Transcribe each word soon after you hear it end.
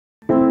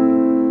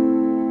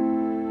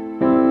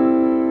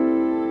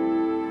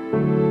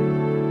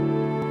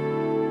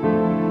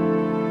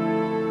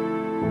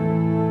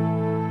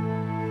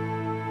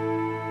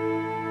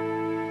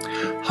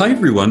Hi,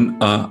 everyone.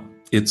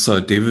 It's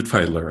David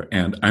Feidler,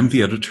 and I'm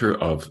the editor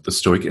of the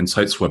Stoic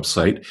Insights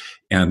website,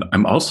 and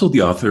I'm also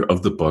the author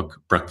of the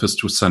book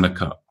Breakfast with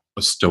Seneca,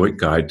 a Stoic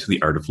Guide to the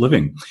Art of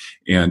Living.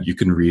 And you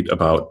can read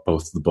about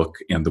both the book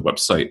and the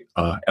website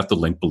at the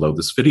link below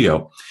this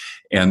video.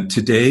 And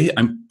today,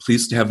 I'm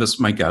pleased to have as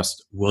my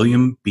guest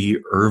William B.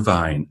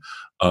 Irvine,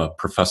 a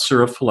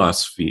professor of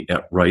philosophy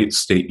at Wright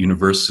State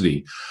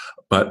University.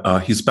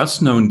 But he's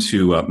best known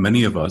to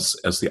many of us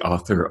as the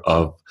author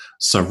of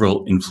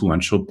several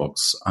influential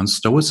books on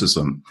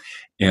Stoicism.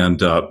 And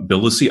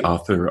Bill is the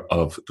author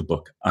of the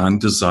book On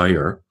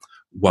Desire,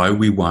 Why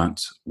We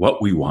Want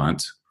What We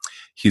Want.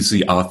 He's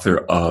the author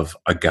of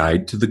A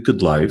Guide to the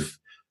Good Life,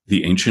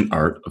 The Ancient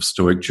Art of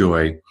Stoic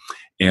Joy,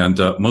 and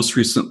most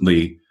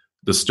recently,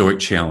 The Stoic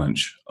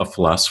Challenge, A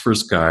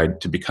Philosopher's Guide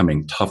to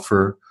Becoming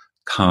Tougher,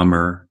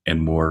 Calmer,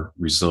 and more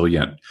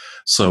resilient.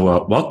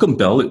 So welcome,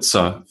 Bill. It's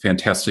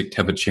fantastic to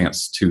have a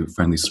chance to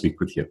finally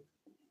speak with you.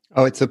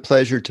 Oh, it's a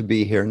pleasure to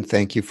be here, and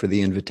thank you for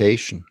the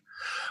invitation.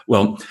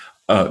 Well,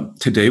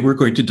 today we're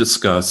going to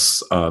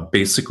discuss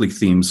basically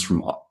themes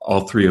from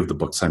all three of the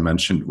books I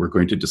mentioned. We're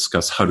going to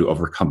discuss how to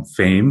overcome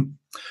fame,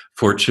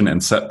 fortune,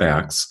 and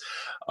setbacks,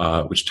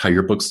 which tie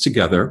your books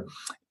together.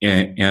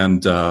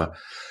 And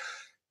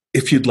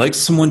if you'd like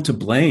someone to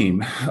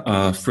blame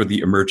for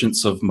the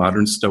emergence of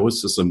modern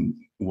Stoicism,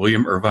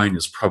 William Irvine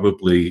is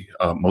probably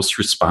most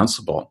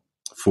responsible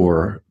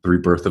for the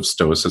rebirth of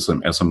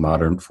Stoicism as a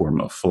modern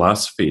form of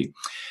philosophy.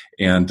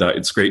 And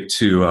it's great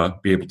to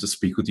be able to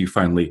speak with you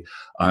finally,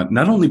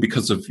 not only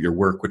because of your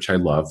work, which I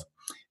love,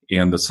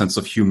 and the sense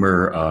of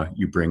humor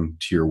you bring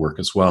to your work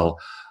as well,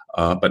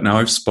 but now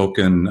I've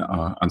spoken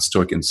on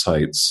Stoic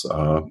Insights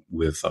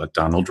with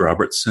Donald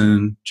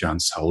Robertson, John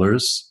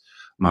Sellers,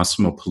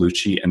 Massimo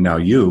Paolucci, and now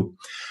you.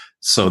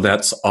 So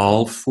that's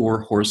all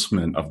four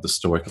horsemen of the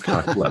Stoic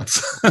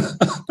apocalypse.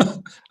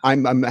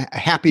 I'm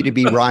happy to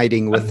be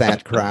riding with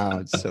that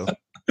crowd. So,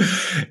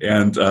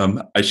 and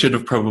I should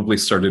have probably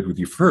started with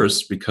you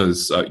first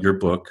because your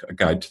book, A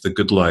Guide to the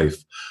Good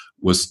Life,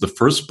 was the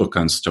first book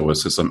on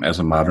Stoicism as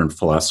a modern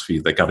philosophy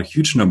that got a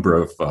huge number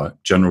of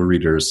general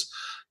readers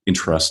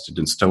interested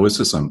in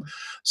Stoicism.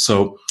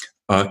 So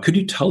could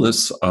you tell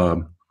us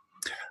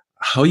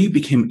how you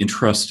became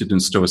interested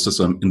in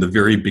Stoicism in the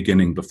very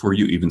beginning before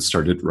you even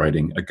started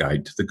writing A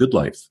Guide to the Good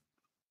Life?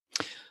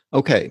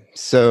 Okay,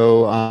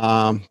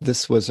 so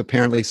this was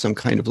apparently some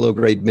kind of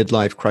low-grade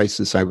midlife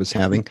crisis I was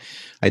having.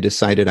 I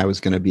decided I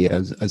was going to be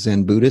a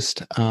Zen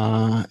Buddhist,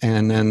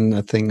 and then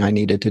the thing I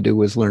needed to do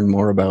was learn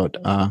more about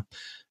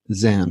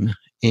Zen.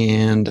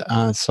 And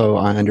so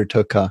I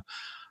undertook a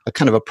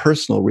kind of a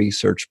personal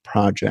research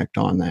project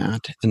on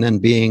that. And then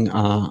being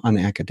an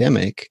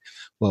academic,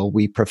 well,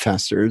 we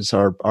professors,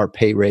 our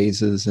pay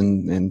raises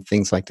and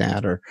things like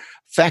that are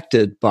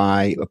affected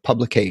by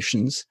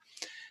publications.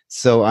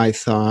 So I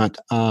thought,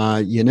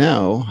 I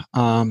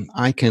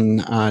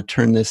can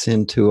turn this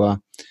into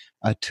a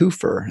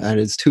twofer. That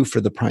is two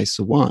for the price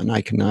of one. I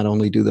can not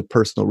only do the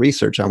personal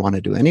research I want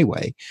to do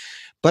anyway,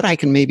 but I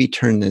can maybe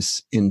turn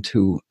this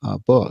into a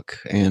book.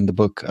 And the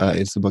book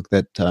is the book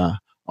that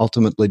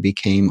ultimately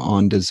became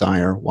On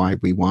Desire, Why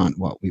We Want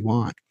What We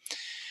Want.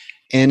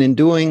 And in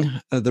doing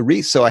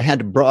so I had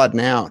to broaden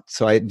out.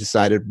 So I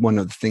decided one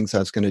of the things I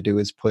was going to do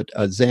is put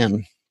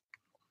Zen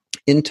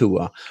into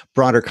a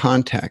broader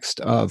context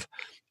of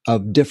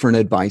different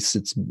advice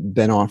that's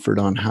been offered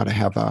on how to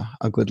have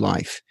a good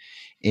life.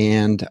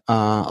 And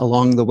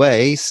along the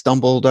way,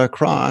 stumbled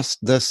across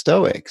the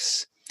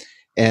Stoics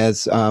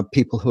as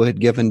people who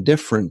had given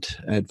different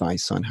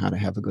advice on how to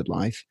have a good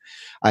life.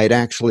 I had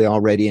actually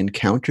already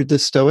encountered the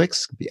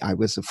Stoics. I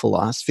was a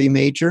philosophy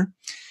major.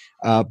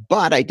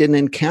 But I didn't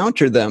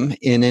encounter them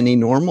in any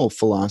normal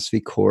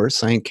philosophy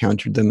course. I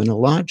encountered them in a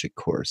logic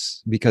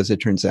course because it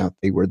turns out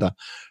they were the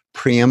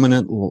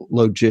preeminent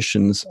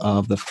logicians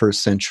of the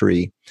first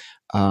century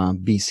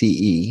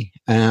BCE,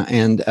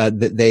 and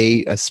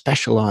they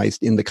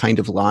specialized in the kind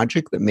of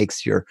logic that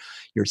makes your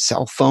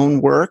cell phone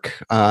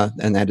work,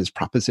 and that is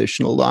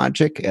propositional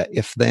logic,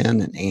 if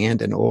then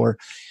and or.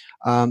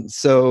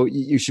 So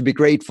you should be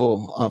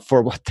grateful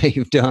for what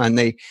they've done.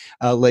 They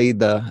laid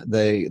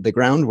the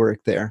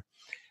groundwork there.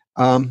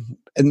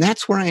 And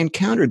that's where I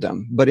encountered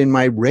them. But in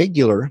my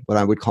what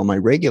I would call my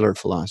regular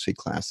philosophy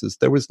classes,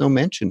 there was no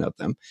mention of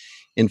them.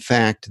 In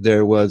fact,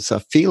 there was a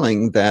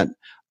feeling that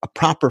a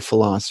proper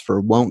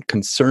philosopher won't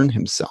concern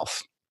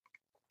himself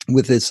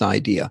with this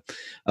idea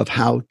of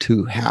how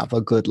to have a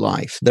good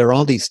life. There are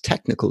all these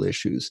technical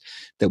issues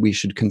that we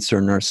should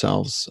concern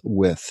ourselves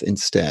with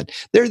instead.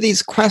 There are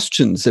these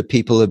questions that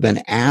people have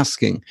been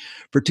asking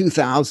for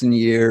 2,000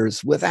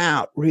 years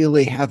without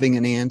really having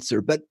an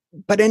answer. But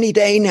any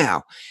day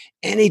now,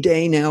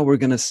 we're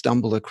going to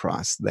stumble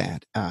across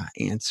that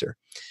answer.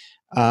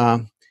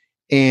 But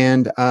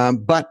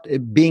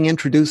being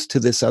introduced to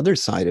this other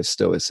side of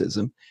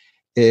Stoicism,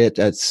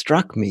 it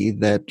struck me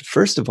that,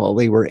 first of all,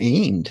 they were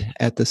aimed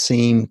at the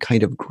same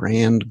kind of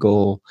grand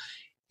goal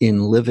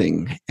in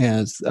living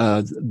as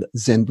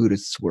Zen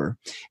Buddhists were.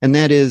 And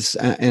that is,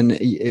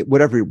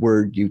 whatever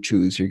word you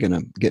choose, you're going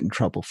to get in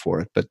trouble for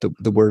it. But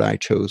the word I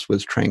chose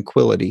was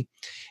tranquility.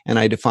 And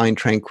I define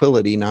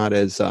tranquility not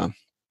as a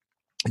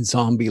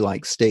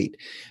zombie-like state,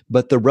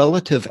 but the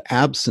relative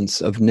absence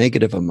of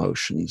negative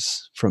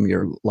emotions from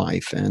your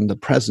life and the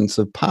presence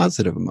of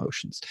positive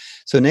emotions.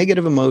 So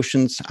negative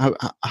emotions,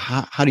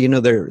 how do you know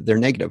they're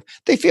negative?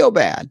 They feel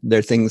bad.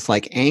 They're things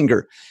like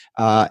anger,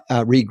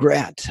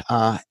 regret,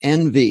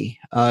 envy,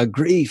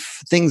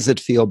 grief, things that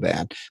feel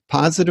bad.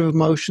 Positive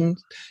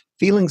emotions,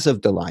 feelings of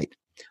delight,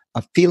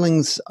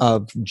 feelings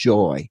of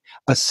joy,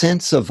 a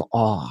sense of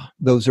awe.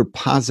 Those are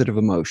positive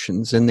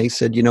emotions. And they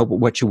said, but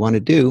what you want to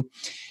do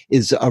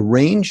is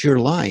arrange your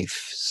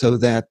life so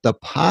that the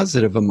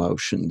positive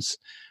emotions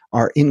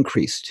are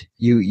increased.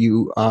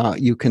 You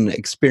can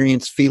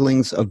experience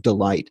feelings of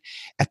delight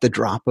at the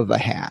drop of a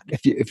hat.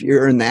 If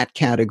you're in that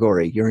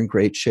category, you're in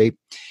great shape.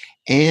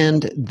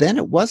 And then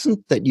it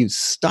wasn't that you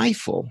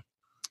stifle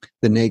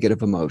the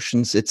negative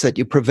emotions, it's that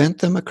you prevent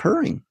them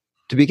occurring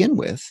to begin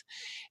with.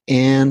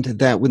 And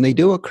that when they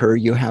do occur,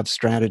 you have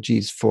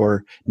strategies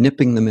for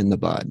nipping them in the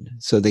bud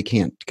so they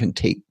can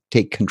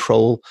take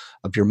control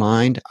of your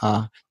mind.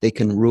 They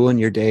can ruin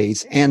your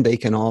days, and they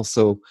can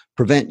also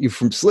prevent you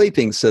from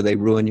sleeping, so they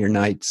ruin your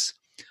nights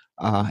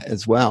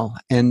as well.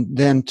 And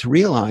then to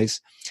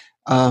realize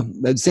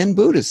that Zen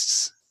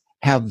Buddhists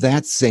have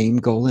that same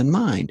goal in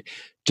mind,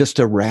 just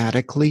a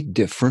radically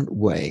different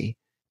way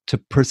to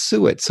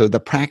pursue it. So the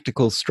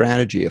practical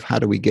strategy of how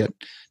do we get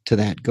to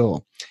that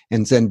goal.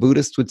 And Zen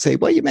Buddhists would say,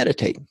 well, you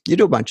meditate. You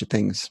do a bunch of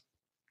things,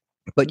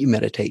 but you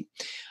meditate.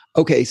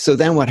 Okay, so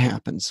then what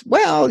happens?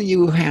 Well,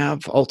 you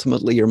have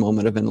ultimately your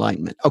moment of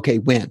enlightenment. Okay,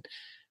 when?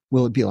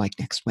 Will it be like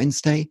next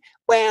Wednesday?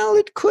 Well,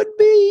 it could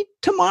be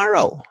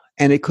tomorrow,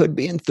 and it could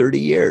be in 30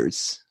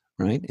 years,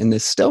 right? And the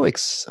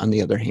Stoics, on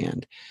the other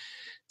hand,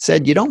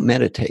 said you don't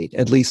meditate,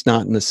 at least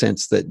not in the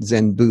sense that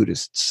Zen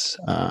Buddhists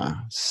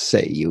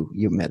say you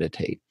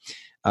meditate.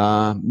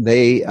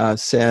 They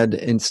said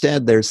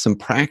instead there's some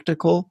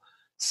practical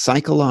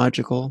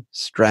psychological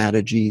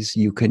strategies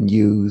you can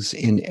use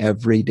in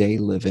everyday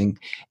living.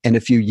 And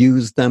if you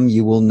use them,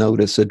 you will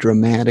notice a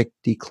dramatic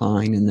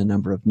decline in the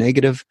number of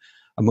negative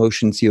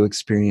emotions you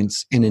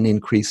experience and an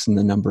increase in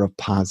the number of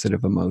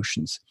positive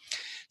emotions.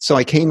 So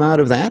I came out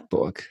of that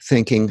book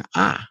thinking,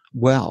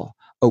 well,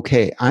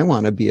 okay, I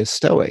want to be a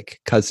Stoic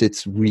because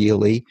it's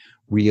really,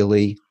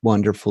 really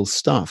wonderful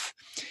stuff.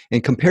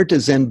 And compared to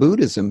Zen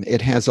Buddhism,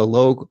 it has a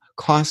low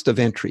cost of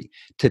entry.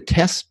 To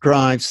test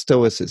drive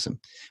Stoicism,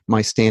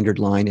 my standard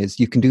line is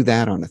you can do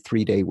that on a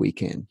 3-day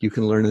weekend. You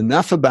can learn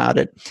enough about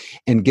it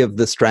and give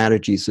the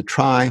strategies a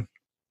try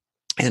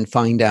and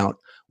find out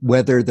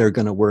whether they're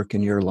going to work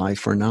in your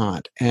life or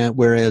not. And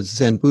whereas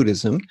Zen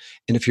Buddhism,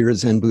 and if you're a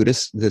Zen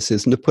Buddhist, this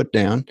isn't a put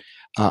down.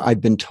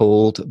 I've been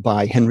told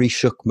by Henry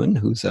Shukman,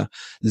 who's a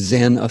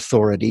Zen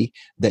authority,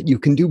 that you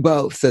can do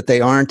both, that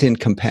they aren't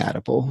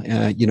incompatible,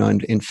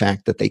 and in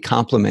fact, that they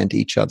complement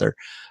each other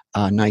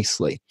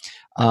nicely.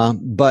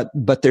 But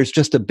there's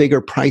just a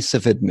bigger price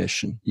of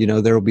admission.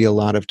 There will be a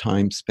lot of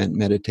time spent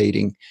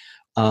meditating,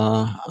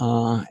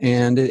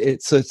 and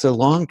it's a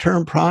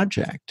long-term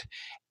project.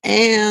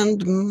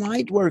 And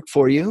might work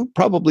for you,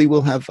 probably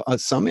will have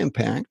some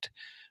impact.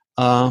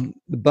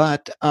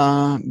 But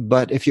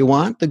if you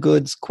want the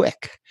goods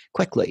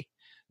quickly,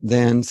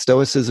 then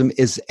Stoicism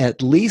is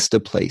at least a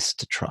place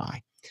to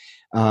try.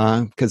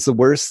 Because the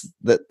worst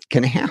that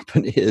can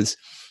happen is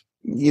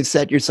you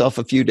set yourself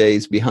a few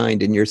days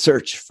behind in your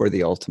search for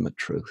the ultimate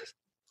truth.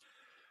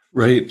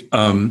 Right.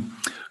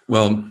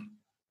 Well,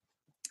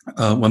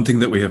 one thing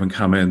that we have in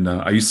common,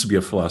 I used to be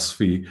a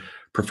philosophy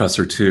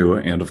professor too,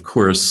 and of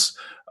course,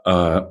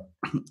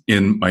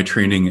 in my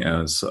training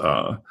as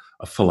a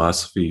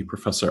philosophy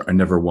professor, I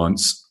never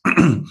once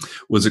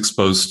was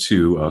exposed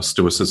to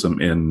Stoicism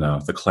in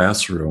the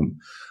classroom.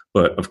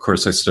 But of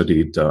course, I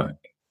studied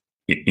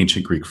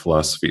ancient Greek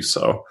philosophy,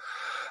 so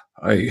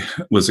I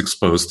was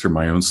exposed through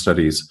my own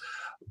studies.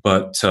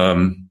 But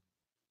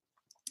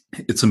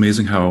it's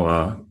amazing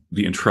how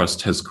the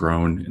interest has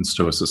grown in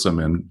Stoicism,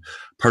 and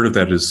part of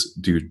that is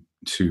due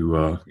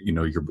to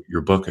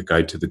your book, A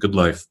Guide to the Good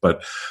Life.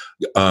 But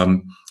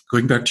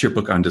going back to your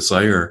book on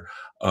desire,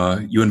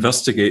 you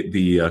investigate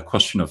the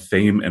question of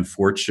fame and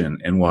fortune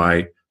and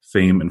why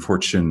fame and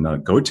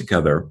fortune go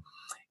together.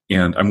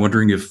 And I'm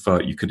wondering if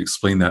you could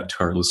explain that to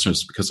our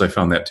listeners, because I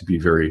found that to be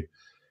very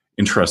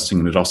interesting,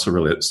 and it also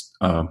relates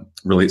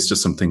to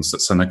some things that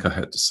Seneca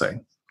had to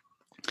say.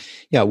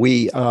 Yeah,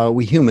 we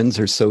humans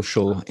are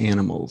social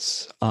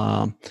animals.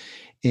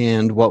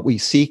 And what we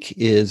seek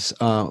is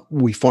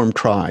we form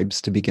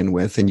tribes to begin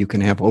with, and you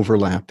can have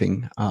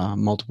overlapping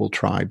multiple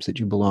tribes that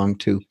you belong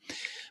to.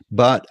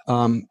 But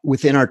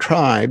within our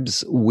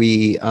tribes,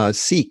 we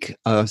seek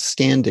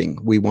standing.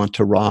 We want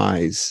to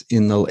rise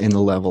in the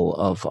level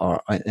of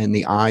in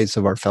the eyes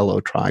of our fellow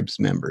tribes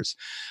members.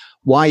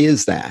 Why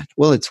is that?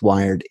 Well, it's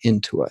wired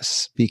into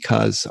us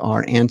because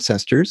our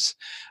ancestors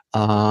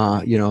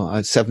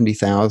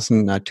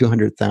 70,000,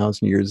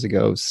 200,000 years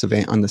ago,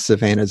 on the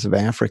savannas of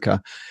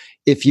Africa.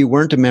 If you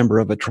weren't a member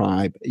of a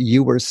tribe,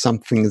 you were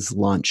something's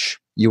lunch.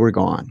 You were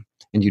gone,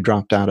 and you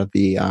dropped out of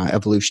the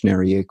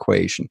evolutionary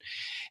equation.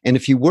 And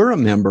if you were a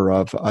member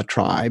of a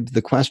tribe,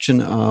 the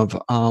question of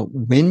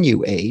when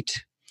you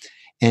ate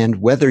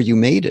and whether you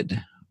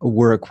mated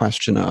were a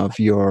question of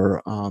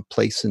your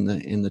place in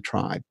the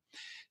tribe.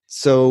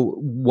 So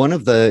one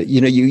of the,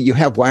 you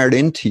have wired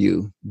into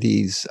you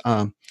these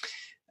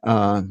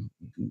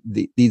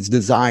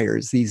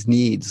desires, these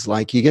needs,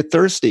 like you get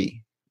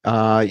thirsty.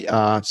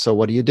 So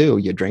what do?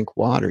 You drink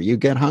water. You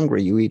get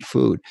hungry. You eat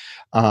food.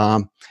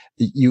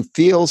 You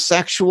feel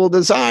sexual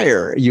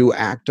desire. You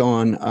act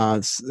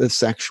on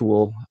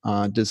sexual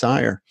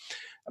desire.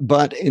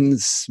 But in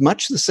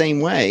much the same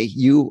way,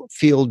 you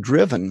feel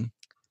driven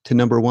to,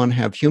 number one,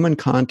 have human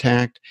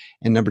contact,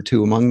 and number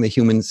two, among the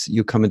humans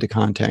you come into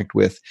contact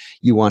with,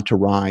 you want to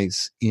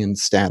rise in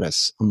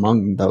status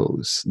among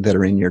those that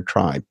are in your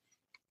tribe.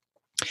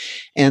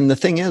 And the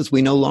thing is,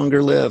 we no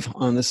longer live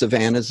on the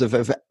savannas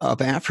of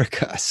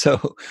Africa.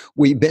 So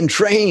we've been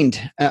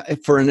trained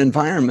for an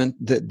environment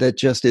that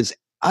just is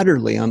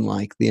utterly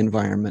unlike the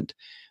environment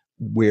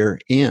we're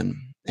in.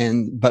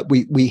 But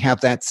we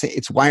have that,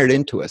 it's wired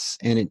into us,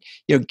 and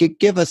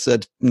give us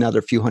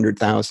another few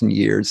 100,000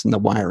 years and the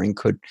wiring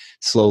could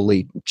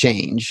slowly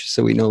change.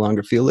 So we no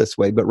longer feel this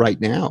way. But right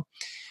now,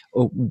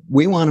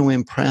 we want to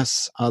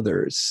impress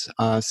others.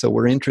 So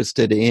we're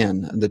interested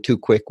in, the two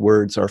quick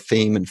words are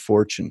fame and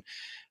fortune,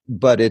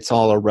 but it's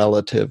all a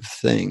relative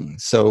thing.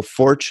 So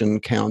fortune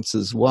counts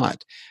as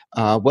what?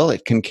 Well,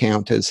 it can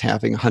count as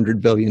having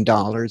 $100 billion.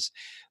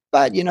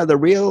 But, the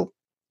real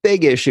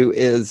big issue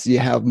is you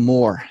have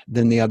more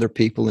than the other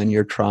people in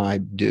your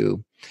tribe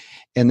do.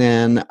 And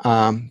then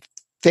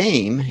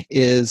fame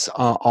is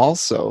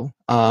also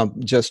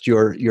just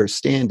your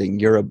standing.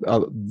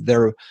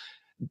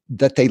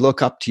 That they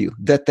look up to you,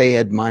 that they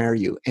admire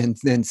you, and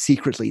then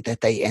secretly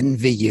that they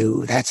envy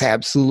you. That's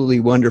absolutely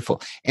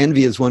wonderful.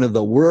 Envy is one of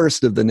the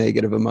worst of the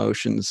negative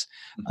emotions.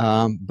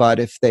 But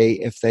if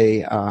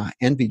they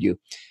envied you.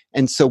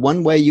 And so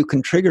one way you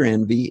can trigger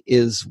envy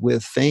is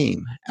with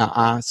fame.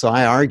 So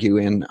I argue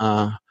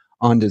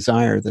on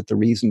Desire that the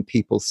reason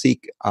people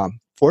seek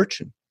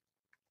fortune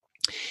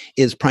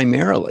is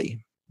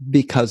primarily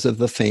because of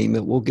the fame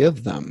it will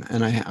give them.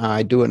 And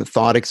I do a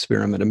thought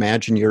experiment.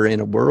 Imagine you're in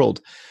a world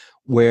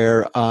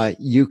where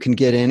you can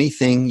get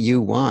anything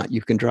you want.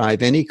 You can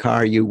drive any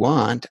car you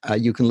want.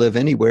 You can live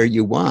anywhere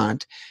you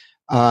want.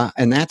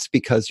 And that's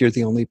because you're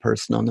the only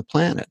person on the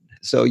planet.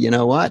 So you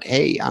know what?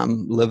 Hey,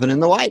 I'm living in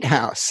the White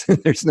House.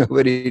 There's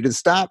nobody to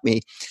stop me.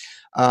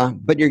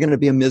 But you're going to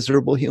be a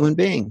miserable human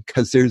being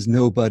because there's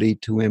nobody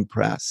to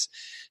impress.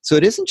 So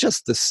it isn't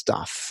just the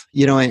stuff,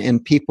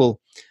 and people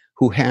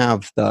who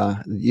have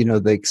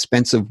the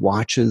expensive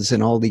watches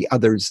and all the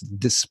others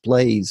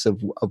displays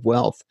of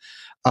wealth.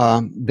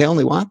 They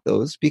only want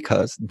those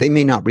because they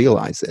may not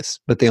realize this,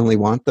 but they only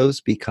want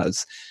those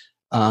because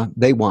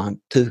they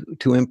want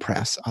to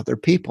impress other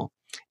people.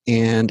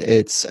 And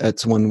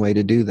it's one way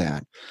to do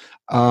that.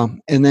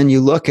 And then you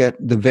look at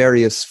the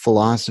various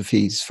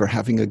philosophies for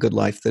having a good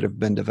life that have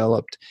been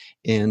developed,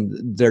 and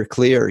they're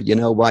clear. You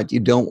know what? You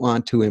don't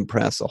want to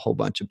impress a whole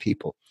bunch of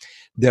people.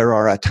 There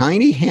are a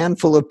tiny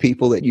handful of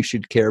people that you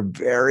should care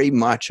very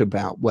much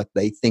about what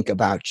they think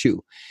about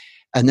you.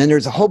 And then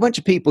there's a whole bunch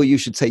of people you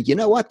should say, you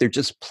know what? They're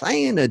just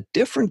playing a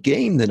different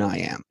game than I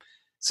am.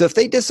 So if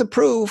they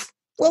disapprove,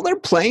 well, they're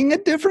playing a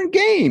different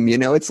game.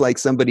 It's like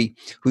somebody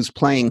who's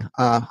playing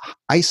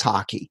ice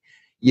hockey,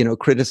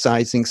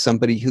 criticizing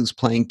somebody who's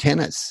playing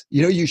tennis.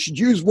 You should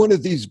use one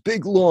of these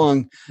big,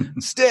 long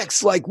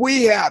sticks like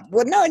we have.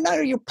 Well,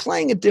 no, you're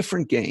playing a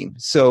different game.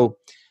 So,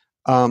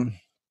 and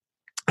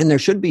there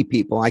should be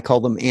people, I call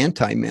them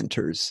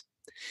anti-mentors,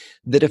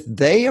 that if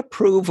they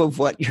approve of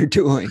what you're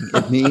doing,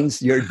 it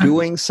means you're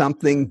doing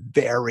something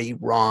very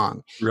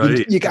wrong.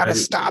 Right. You got to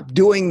stop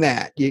doing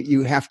that.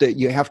 You have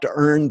to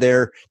earn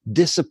their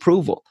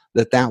disapproval.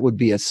 That would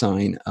be a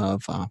sign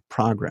of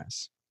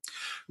progress.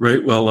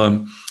 Right.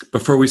 Well,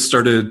 before we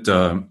started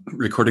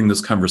recording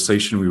this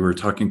conversation, we were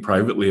talking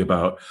privately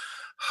about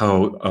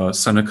how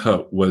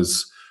Seneca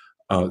was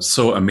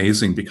so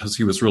amazing because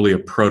he was really a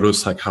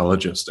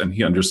proto-psychologist and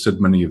he understood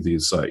many of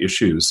these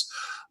issues.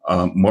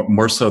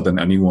 More so than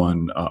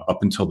anyone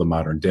up until the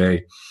modern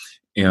day.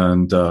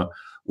 And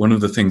one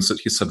of the things that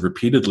he said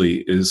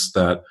repeatedly is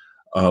that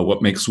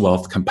what makes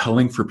wealth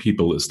compelling for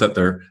people is that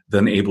they're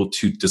then able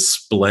to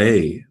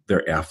display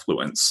their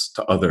affluence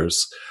to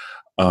others.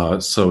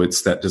 So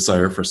it's that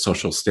desire for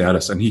social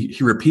status. And he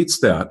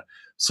repeats that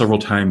several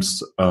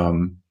times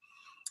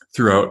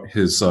throughout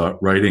his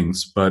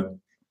writings. But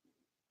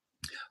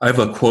I have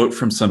a quote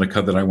from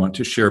Seneca that I want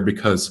to share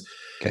because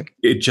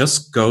it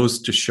just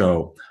goes to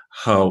show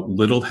how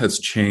little has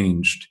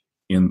changed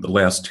in the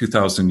last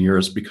 2,000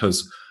 years,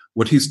 because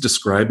what he's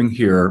describing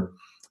here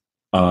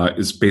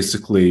is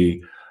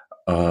basically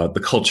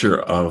the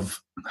culture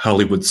of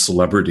Hollywood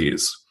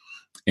celebrities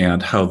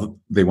and how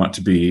they want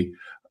to be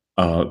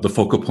the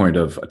focal point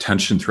of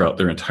attention throughout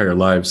their entire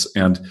lives.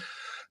 And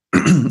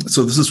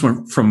so this is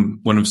from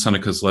one of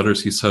Seneca's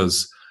letters. He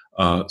says,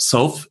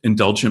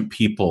 self-indulgent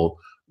people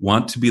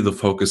want to be the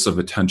focus of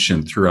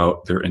attention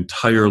throughout their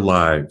entire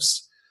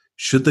lives.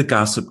 Should the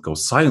gossip go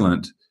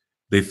silent,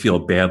 they feel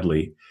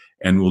badly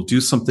and will do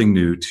something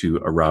new to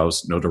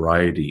arouse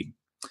notoriety.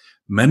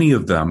 Many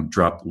of them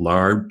drop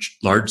large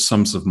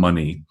sums of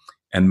money,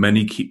 and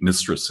many keep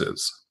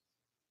mistresses.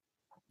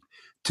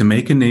 To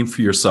make a name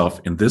for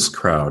yourself in this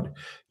crowd,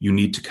 you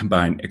need to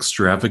combine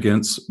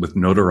extravagance with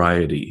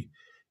notoriety.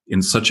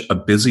 In such a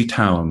busy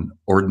town,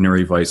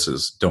 ordinary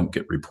vices don't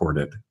get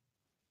reported.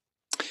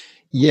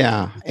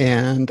 Yeah,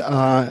 and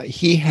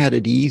he had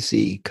it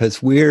easy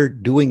because we're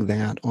doing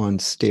that on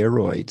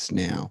steroids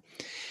now.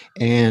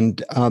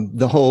 And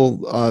the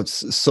whole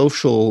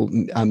social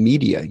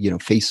media,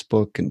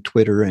 Facebook and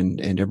Twitter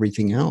and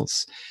everything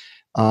else,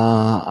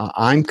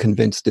 I'm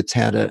convinced it's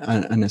had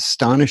an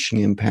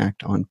astonishing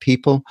impact on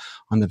people,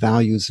 on the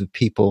values of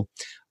people,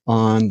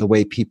 on the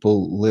way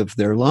people live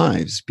their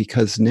lives,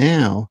 because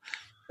now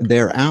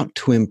they're out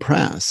to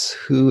impress.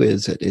 Who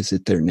is it? Is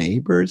it their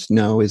neighbors?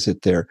 No. Is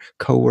it their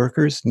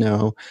coworkers?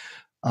 No.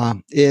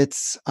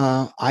 It's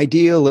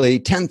ideally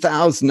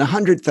 10,000,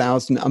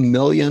 100,000, a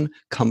million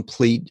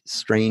complete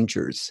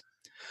strangers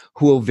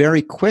who will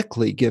very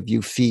quickly give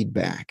you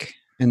feedback,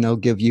 and they'll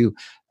give you.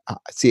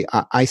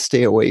 I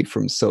stay away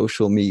from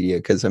social media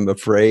because I'm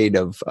afraid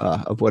of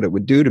what it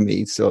would do to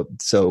me. So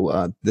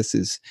this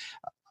is.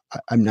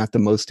 I'm not the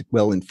most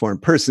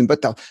well-informed person,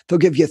 but they'll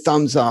give you a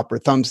thumbs up or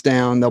thumbs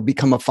down. They'll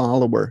become a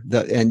follower,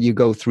 and you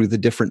go through the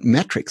different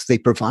metrics. They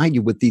provide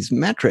you with these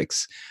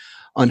metrics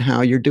on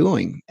how you're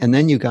doing. And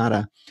then you got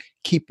to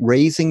keep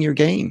raising your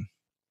game,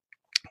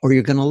 or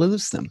you're going to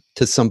lose them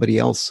to somebody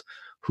else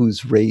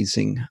who's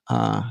raising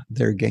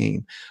their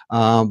game.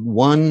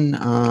 One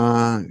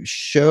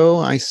show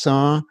I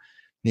saw,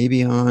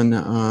 maybe on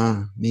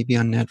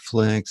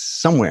Netflix,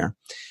 somewhere,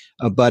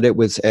 but it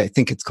was, I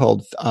think it's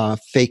called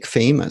Fake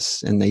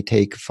Famous, and they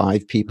take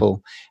 5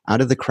 people out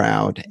of the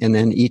crowd, and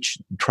then each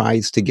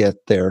tries to get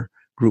their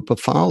group of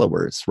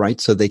followers,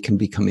 right? So they can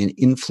become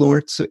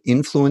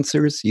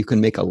influencers. You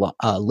can make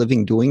a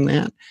living doing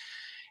that.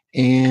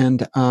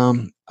 And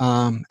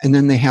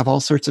then they have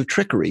all sorts of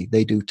trickery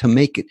they do to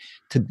make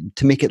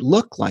it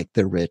look like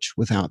they're rich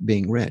without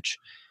being rich,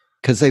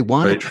 because they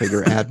want to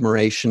trigger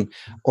admiration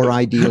or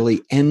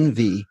ideally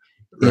envy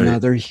in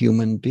other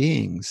human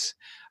beings.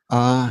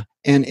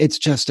 And it's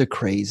just a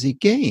crazy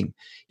game.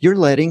 You're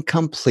letting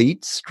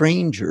complete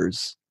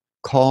strangers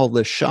call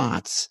the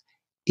shots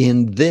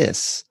in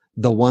this,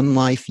 the one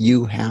life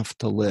you have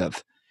to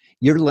live.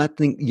 You're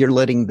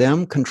letting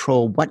them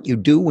control what you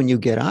do when you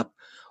get up,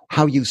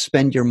 how you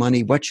spend your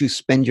money, what you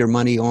spend your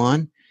money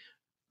on,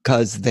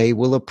 because they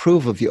will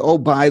approve of you. Oh,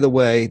 by the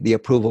way, the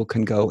approval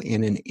can go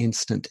in an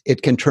instant.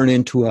 It can turn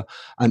into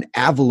an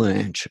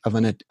avalanche of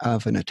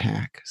an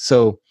attack.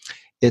 So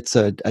it's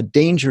a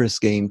dangerous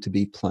game to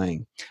be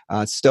playing.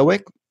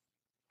 Stoic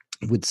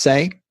would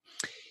say,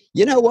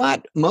 you know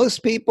what?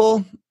 Most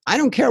people, I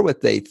don't care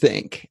what they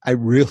think. I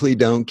really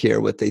don't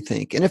care what they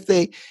think. And if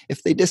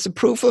they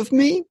disapprove of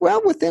me,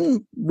 well,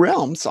 within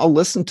realms, I'll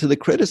listen to the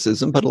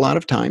criticism. But a lot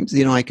of times,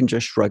 I can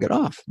just shrug it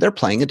off. They're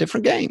playing a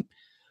different game.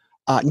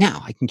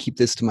 Now I can keep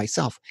this to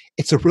myself.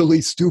 It's a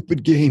really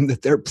stupid game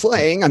that they're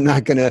playing. I'm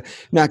not gonna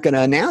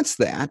announce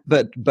that,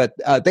 but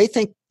they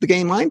think the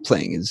game I'm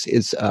playing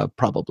is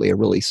probably a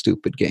really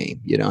stupid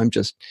game. I'm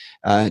just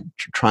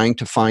trying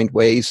to find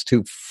ways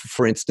to,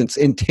 for instance,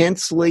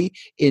 intensely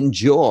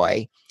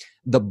enjoy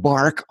the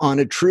bark on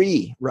a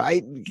tree,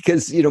 right?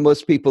 Because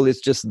most people, it's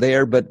just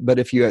there, but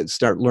if you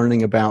start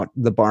learning about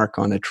the bark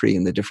on a tree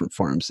and the different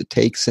forms it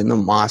takes, and the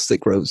moss that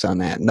grows on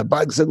that, and the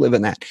bugs that live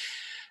in that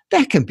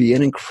can be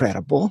an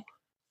incredible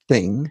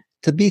thing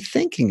to be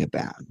thinking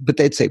about. But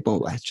they'd say, well,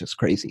 that's just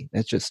crazy.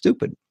 That's just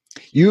stupid.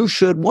 You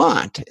should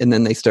want. And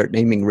then they start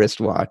naming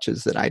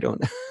wristwatches that I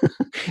don't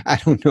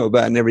know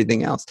about, and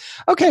everything else.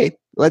 Okay,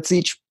 let's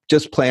each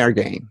just play our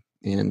game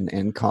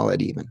and call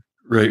it even.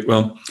 Right.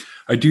 Well,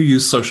 I do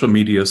use social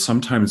media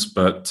sometimes,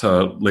 but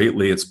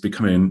lately it's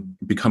become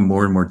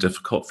more and more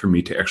difficult for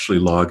me to actually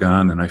log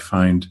on. And I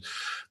find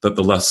that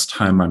the less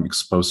time I'm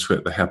exposed to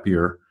it, the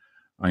happier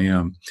I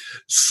am.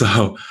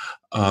 So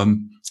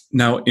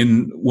now,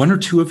 in one or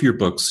two of your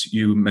books,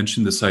 you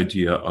mentioned this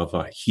idea of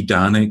a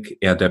hedonic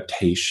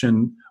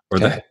adaptation, or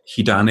the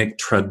hedonic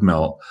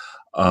treadmill,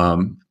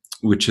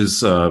 which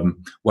is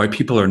why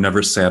people are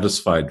never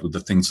satisfied with the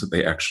things that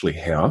they actually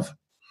have.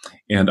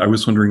 And I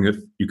was wondering if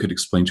you could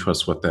explain to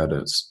us what that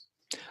is.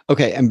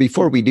 Okay, and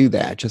before we do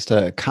that, just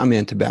a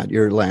comment about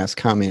your last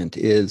comment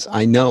is,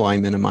 I know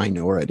I'm in a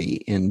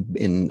minority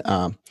in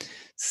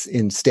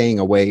staying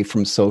away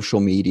from social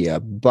media,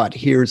 but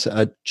here's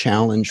a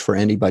challenge for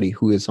anybody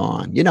who is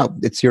on.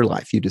 It's your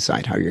life. You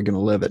decide how you're going to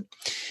live it.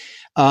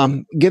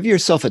 Give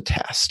yourself a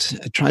test.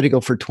 Try to go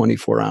for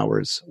 24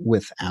 hours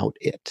without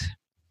it.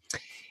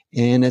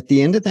 And at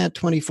the end of that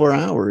 24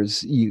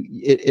 hours,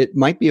 it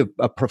might be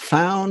a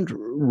profound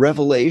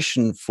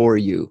revelation for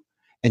you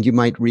And you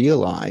might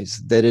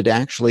realize that it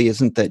actually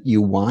isn't that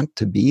you want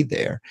to be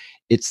there.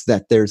 It's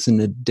that there's an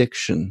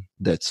addiction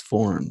that's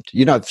formed.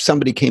 You know, if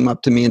somebody came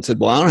up to me and said,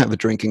 well, I don't have a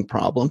drinking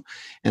problem.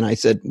 And I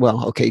said,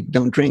 well, okay,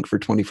 don't drink for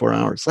 24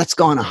 hours. Let's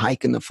go on a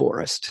hike in the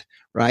forest,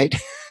 right?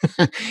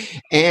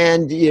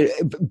 And you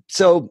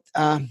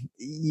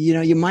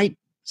might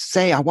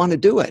say, I want to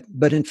do it.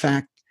 But in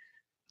fact,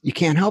 you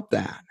can't help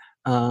that.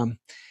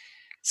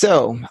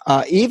 So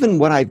even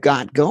what I've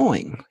got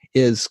going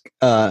is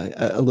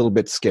a little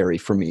bit scary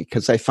for me,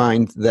 because I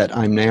find that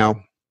I'm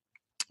now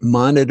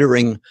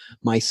monitoring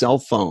my cell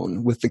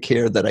phone with the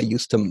care that I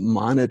used to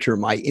monitor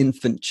my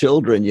infant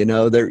children. You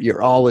know,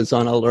 you're always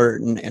on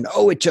alert, and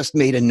oh, it just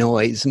made a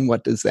noise, and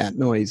what does that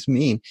noise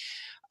mean?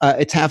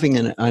 It's having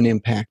an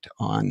impact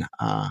on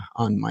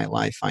my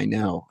life, I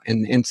know,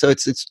 and so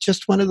it's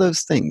just one of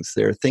those things.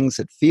 There are things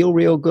that feel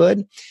real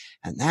good,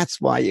 and that's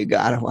why you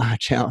got to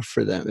watch out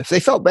for them. If they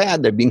felt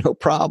bad, there'd be no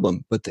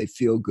problem, but they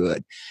feel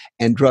good,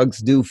 and drugs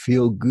do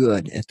feel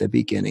good at the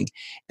beginning,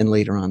 and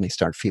later on they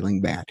start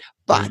feeling bad.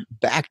 But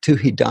back to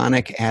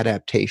hedonic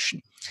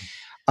adaptation.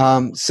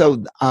 I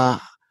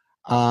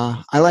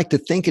like to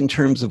think in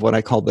terms of what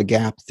I call the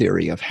gap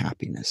theory of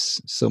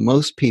happiness. So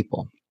most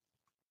people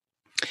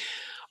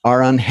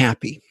are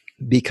unhappy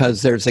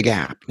because there's a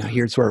gap. Now,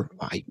 here's where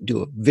I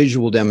do a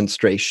visual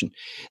demonstration.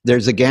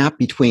 There's a gap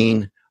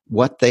between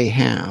what they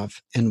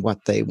have and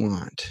what they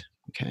want,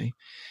 okay?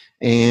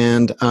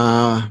 And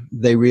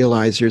they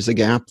realize there's a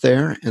gap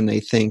there, and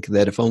they think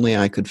that if only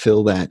I could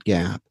fill that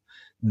gap,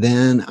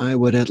 then I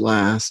would at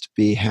last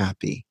be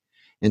happy.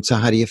 And so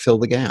how do you fill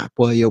the gap?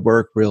 Well, you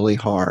work really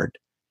hard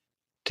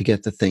to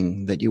get the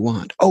thing that you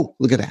want. Oh,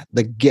 look at that.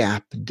 The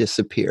gap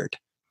disappeared,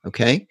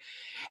 okay?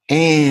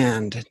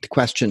 And the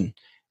question,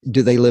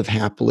 do they live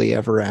happily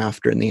ever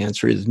after? And the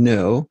answer is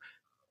no,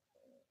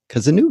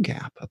 because a new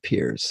gap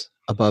appears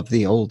above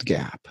the old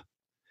gap.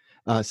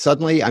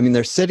 Suddenly, I mean,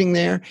 they're sitting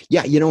there.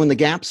 Yeah, you know, when the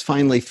gap's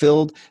finally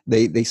filled,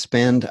 they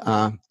spend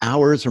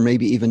hours or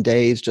maybe even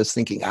days just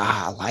thinking,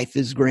 life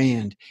is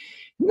grand.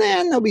 And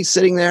then they'll be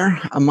sitting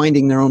there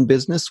minding their own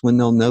business when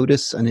they'll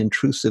notice an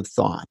intrusive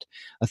thought,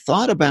 a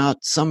thought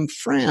about some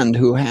friend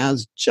who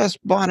has just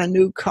bought a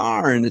new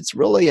car, and it's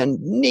really a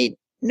neat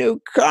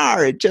new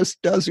car. It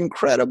just does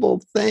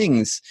incredible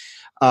things.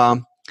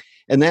 And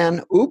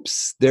then,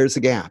 oops, there's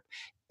a gap.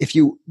 If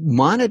you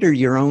monitor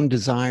your own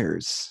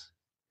desires,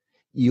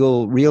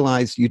 you'll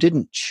realize you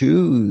didn't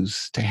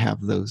choose to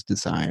have those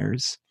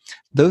desires.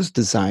 Those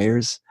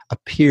desires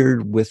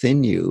appeared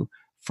within you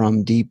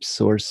from deep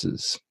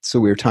sources. So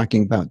we were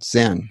talking about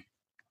Zen.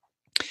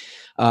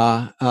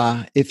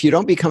 If you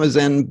don't become a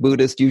Zen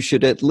Buddhist, you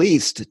should at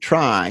least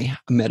try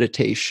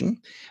meditation.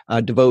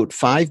 Devote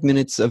 5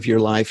 minutes of your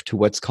life to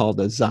what's called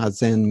a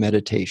Zazen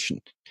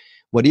meditation.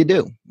 What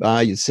do?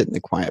 You sit in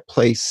a quiet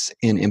place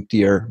and empty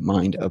your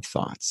mind of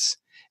thoughts.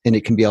 And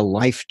it can be a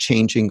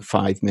life-changing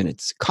 5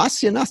 minutes.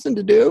 Costs you nothing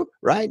to do,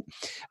 right?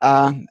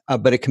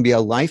 But it can be a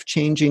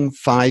life-changing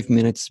 5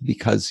 minutes,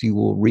 because you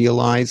will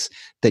realize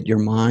that your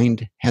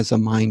mind has a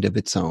mind of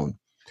its own.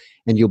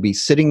 And you'll be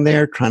sitting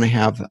there trying to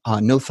have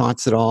no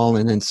thoughts at all,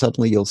 and then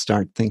suddenly you'll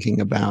start thinking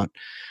about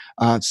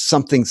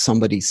something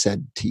somebody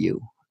said to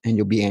you, and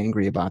you'll be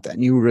angry about that.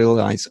 And you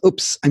realize,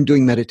 oops, I'm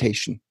doing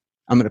meditation.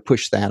 I'm going to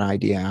push that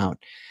idea out.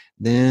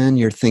 Then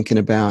you're thinking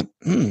about,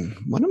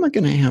 what am I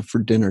going to have for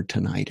dinner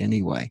tonight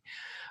anyway?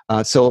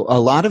 So a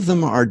lot of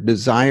them are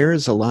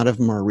desires. A lot of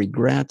them are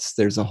regrets.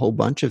 There's a whole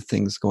bunch of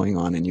things going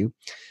on in you.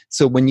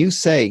 So when you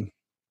say,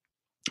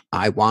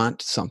 I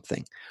want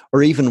something,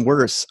 or even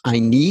worse, I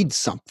need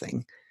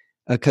something,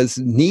 because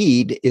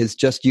need is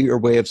just your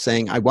way of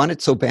saying, I want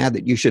it so bad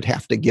that you should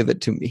have to give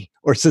it to me,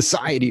 or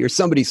society, or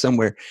somebody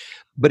somewhere.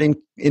 But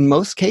in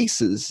most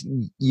cases,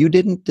 you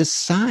didn't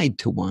decide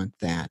to want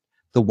that.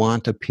 The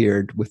want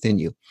appeared within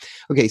you.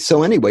 Okay,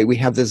 so anyway, we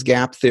have this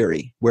gap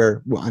theory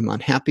where, well, I'm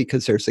unhappy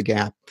because there's a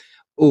gap.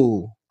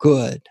 Oh,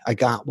 good, I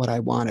got what I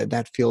wanted.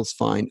 That feels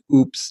fine.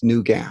 Oops,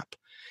 new gap.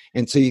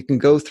 And so you can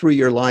go through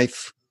your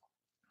life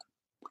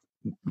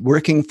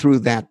working through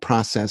that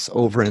process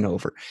over and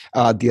over.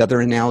 The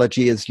other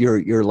analogy is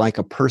you're like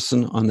a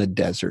person on the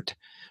desert,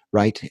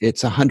 right?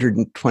 It's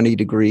 120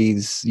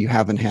 degrees. You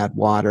haven't had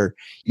water.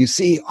 You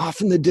see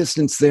off in the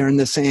distance there in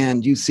the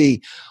sand, you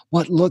see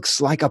what looks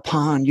like a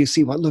pond. You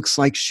see what looks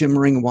like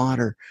shimmering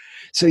water.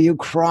 So you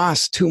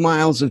cross 2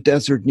 miles of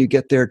desert, and you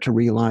get there to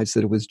realize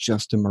that it was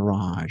just a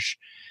mirage.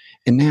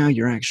 And now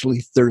you're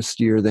actually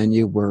thirstier than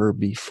you were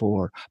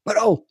before. But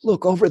oh,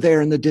 look over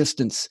there in the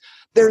distance.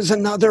 There's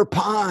another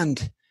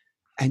pond.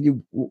 And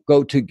you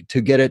go to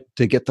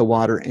get the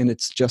water, and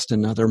it's just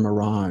another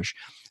mirage.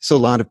 So a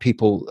lot of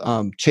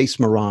people chase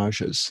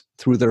mirages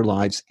through their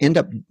lives, end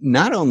up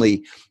not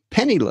only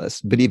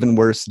penniless, but even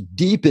worse,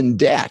 deep in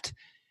debt,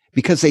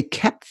 because they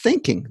kept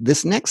thinking,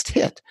 this next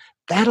hit,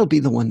 that'll be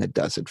the one that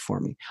does it for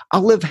me.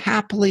 I'll live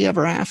happily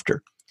ever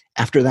after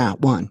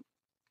that one.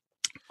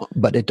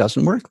 But it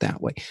doesn't work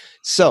that way.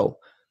 So,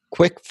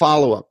 quick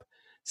follow-up.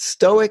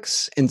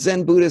 Stoics and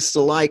Zen Buddhists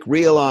alike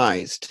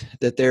realized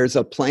that there's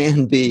a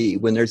plan B.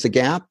 When there's a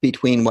gap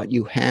between what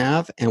you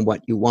have and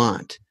what you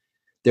want,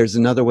 there's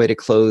another way to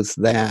close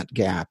that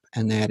gap,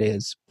 and that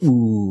is,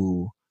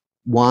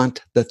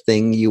 want the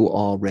thing you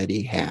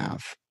already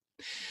have.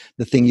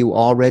 The thing you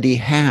already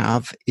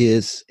have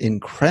is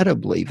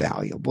incredibly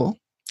valuable.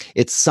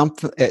 It's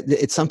something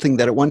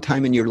that at one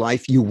time in your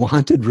life you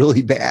wanted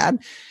really bad,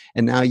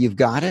 and now you've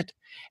got it.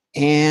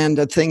 And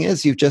the thing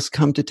is, you've just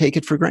come to take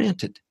it for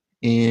granted.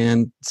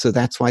 And so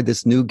that's why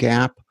this new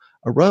gap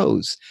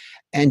arose.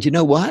 And you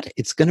know what?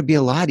 It's going to be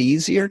a lot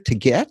easier to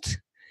get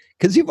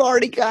because you've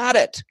already got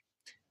it.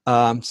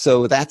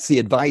 So that's the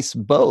advice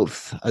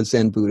both a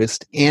Zen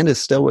Buddhist and a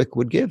Stoic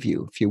would give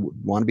you. If you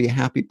want to be a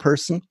happy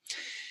person,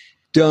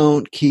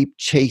 don't keep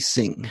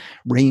chasing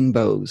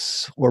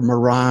rainbows or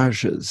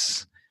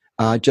mirages.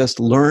 Just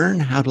learn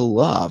how to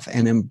love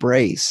and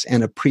embrace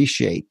and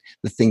appreciate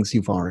the things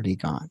you've already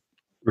got.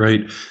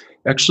 Right.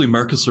 Actually,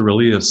 Marcus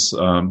Aurelius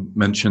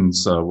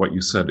mentions what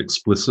you said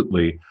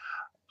explicitly.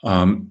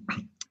 And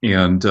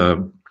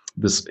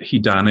this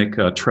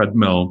hedonic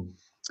treadmill,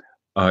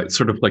 it's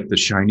sort of like the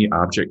shiny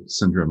object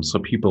syndrome. So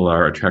people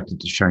are attracted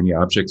to shiny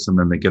objects and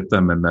then they get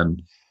them, and then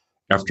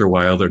after a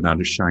while they're not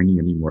as shiny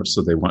anymore.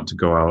 So they want to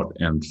go out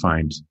and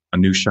find a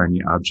new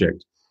shiny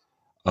object.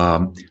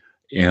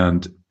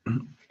 And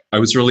I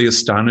was really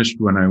astonished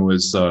when I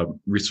was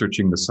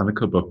researching the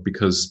Seneca book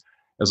because,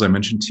 as I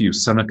mentioned to you,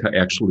 Seneca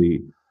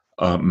actually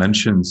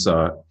mentions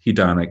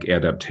hedonic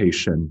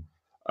adaptation,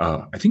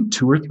 I think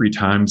 2 or 3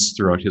 times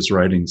throughout his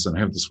writings. And I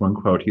have this one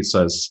quote. He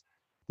says,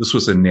 this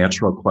was in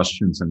Natural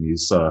Questions, and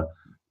he's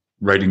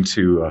writing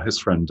to his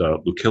friend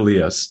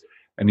Lucilius.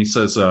 And he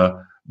says,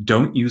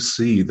 don't you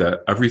see that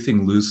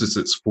everything loses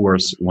its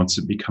force once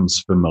it becomes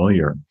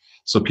familiar?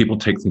 So people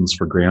take things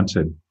for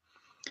granted.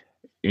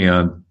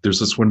 And there's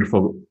this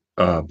wonderful,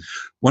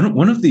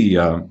 one of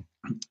the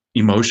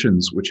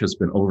emotions which has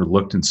been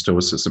overlooked in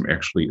Stoicism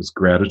actually is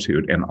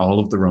gratitude, and all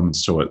of the Roman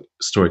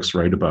Stoics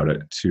write about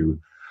it to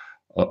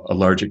a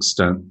large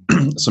extent.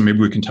 So maybe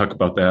we can talk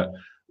about that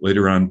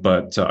later on,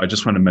 but I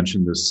just want to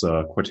mention this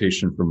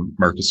quotation from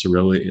Marcus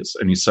Aurelius,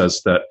 and he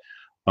says that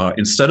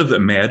instead of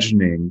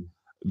imagining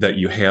that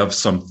you have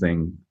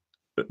something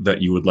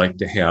that you would like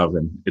to have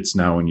and it's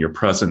now in your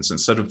presence,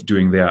 instead of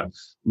doing that,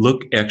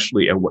 look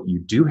actually at what you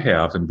do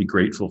have and be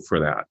grateful for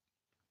that.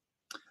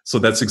 So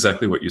that's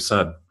exactly what you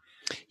said.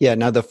 Yeah,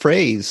 now the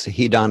phrase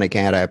hedonic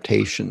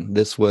adaptation,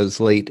 this was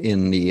late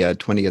in the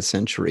 20th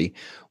century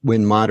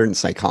when modern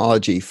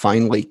psychology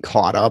finally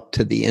caught up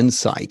to the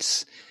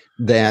insights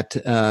that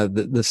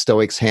the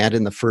Stoics had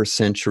in the first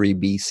century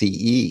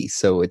BCE.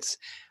 So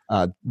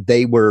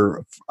they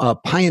were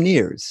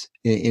pioneers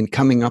in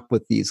coming up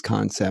with these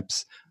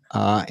concepts,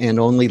 and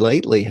only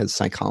lately has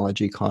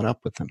psychology caught up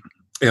with them.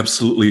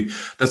 Absolutely.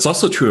 That's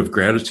also true of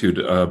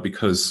gratitude,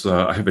 because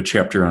I have a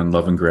chapter on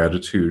love and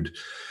gratitude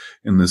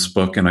in this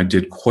book, and I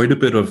did quite a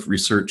bit of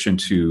research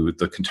into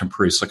the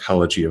contemporary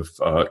psychology of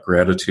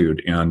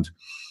gratitude. And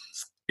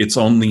it's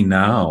only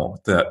now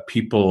that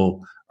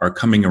people are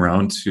coming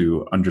around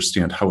to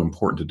understand how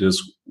important it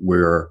is,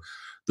 where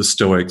the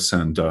Stoics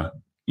and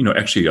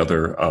actually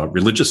other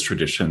religious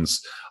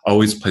traditions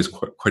always place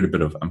quite a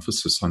bit of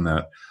emphasis on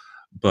that.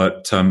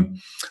 But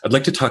I'd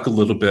like to talk a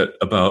little bit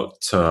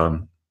about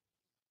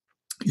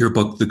your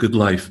book, The Good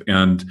Life.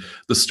 And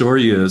the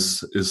story is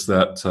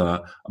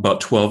that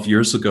about 12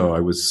 years ago, I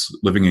was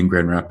living in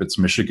Grand Rapids,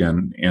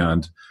 Michigan,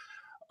 and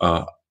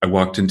I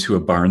walked into a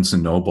Barnes &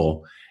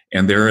 Noble,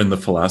 and there in the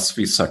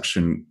philosophy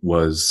section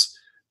was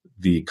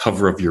the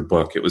cover of your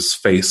book. It was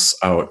face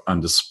out on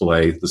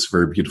display, this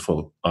very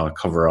beautiful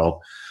cover.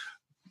 I'll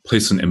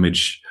place an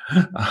image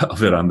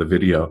of it on the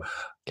video.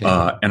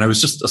 Okay. And I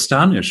was just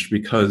astonished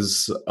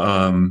because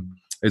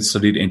I'd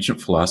studied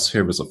ancient philosophy.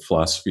 I was a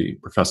philosophy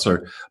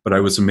professor, but I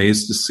was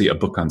amazed to see a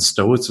book on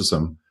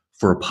Stoicism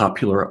for a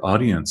popular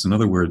audience. In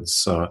other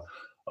words,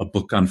 a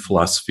book on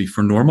philosophy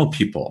for normal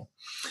people.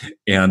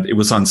 And it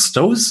was on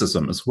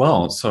Stoicism as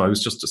well. So I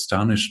was just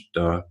astonished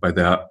by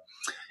that.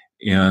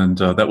 And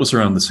that was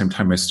around the same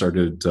time I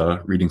started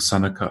reading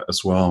Seneca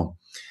as well.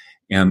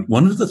 And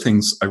one of the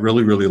things I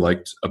really, really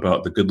liked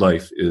about The Good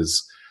Life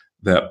is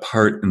that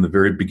part in the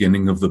very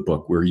beginning of the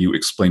book where you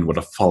explain what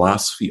a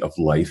philosophy of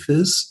life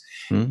is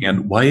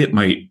and why it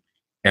might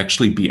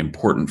actually be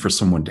important for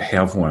someone to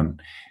have one.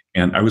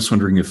 And I was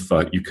wondering if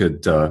you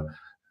could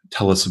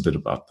tell us a bit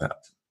about that.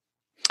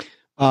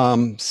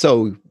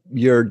 So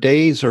your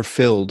days are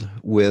filled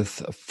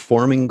with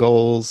forming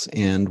goals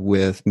and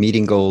with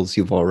meeting goals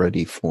you've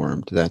already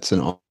formed. That's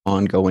an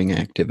ongoing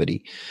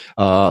activity.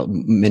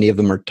 Many of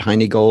them are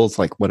tiny goals,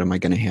 like what am I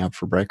going to have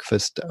for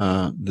breakfast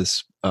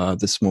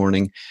this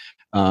morning?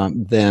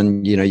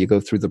 Then you go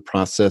through the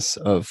process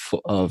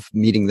of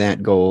meeting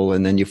that goal,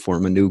 and then you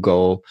form a new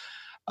goal.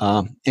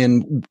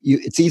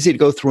 It's easy to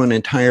go through an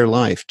entire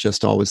life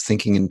just always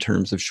thinking in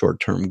terms of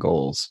short-term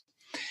goals.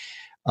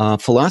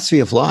 Philosophy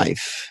of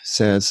life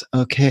says,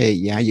 okay,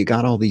 yeah, you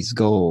got all these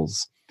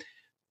goals,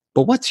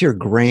 But what's your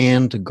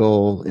grand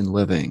goal in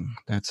living?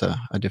 That's a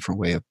different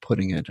way of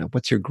putting it.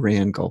 What's your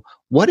grand goal?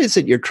 What is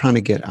it you're trying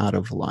to get out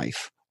of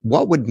life?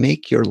 What would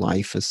make your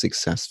life a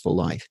successful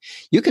life?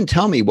 You can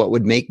tell me what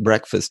would make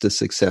breakfast a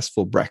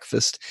successful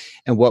breakfast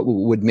and what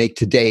would make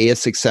today a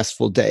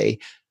successful day.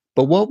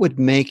 But what would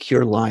make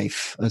your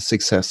life a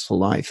successful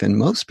life? And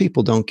most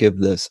people don't give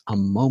this a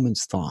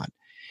moment's thought.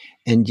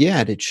 And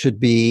yet it should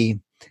be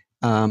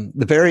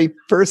the very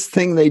first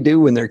thing they do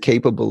when they're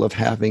capable of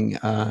having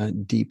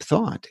deep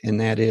thought. And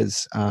that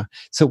is,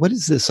 so what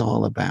is this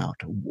all about?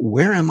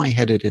 Where am I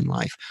headed in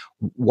life?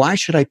 Why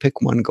should I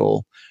pick one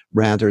goal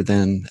rather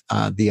than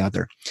the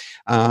other?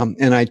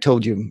 And I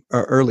told you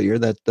earlier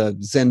that the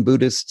Zen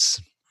Buddhists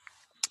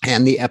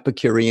and the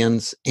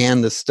Epicureans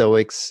and the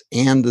Stoics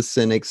and the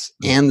Cynics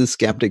and the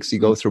Skeptics, you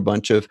go through a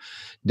bunch of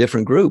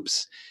different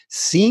groups,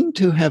 seem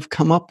to have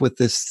come up with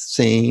this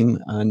same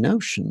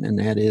notion. And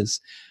that is,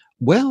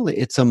 well,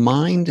 it's a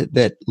mind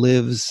that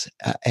lives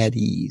at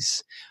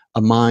ease,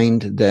 a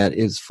mind that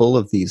is full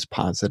of these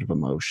positive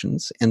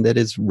emotions and that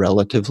is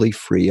relatively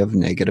free of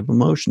negative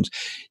emotions.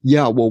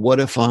 Yeah, well,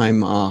 what if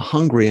I'm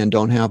hungry and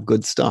don't have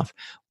good stuff?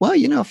 Well,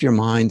 if your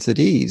mind's at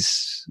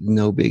ease,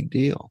 no big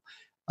deal.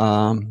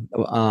 There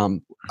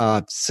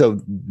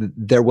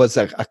was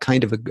a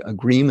kind of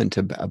agreement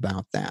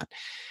about that.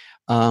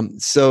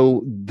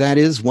 So that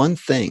is one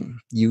thing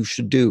you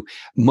should do.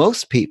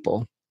 Most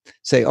people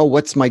say, "Oh,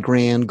 what's my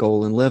grand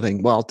goal in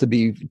living?" Well, to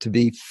be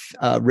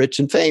rich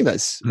and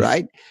famous,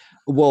 right?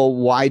 Well,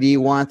 why do you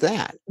want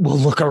that? Well,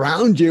 look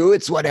around you;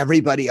 it's what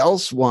everybody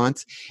else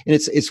wants, and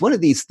it's one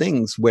of these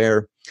things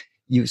where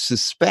you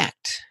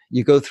suspect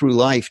you go through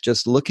life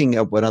just looking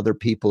at what other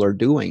people are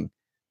doing.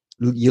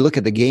 You look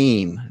at the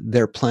game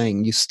they're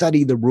playing, you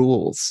study the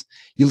rules,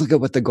 you look at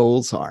what the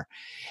goals are,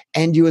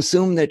 and you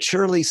assume that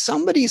surely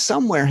somebody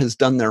somewhere has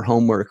done their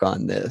homework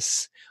on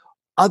this.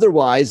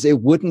 Otherwise,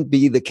 it wouldn't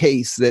be the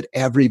case that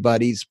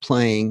everybody's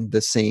playing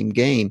the same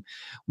game,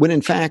 when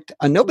in fact,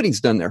 nobody's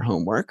done their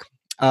homework.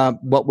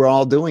 What we're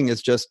all doing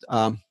is just,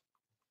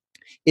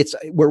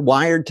 we're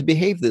wired to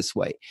behave this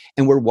way.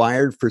 And we're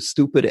wired for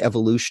stupid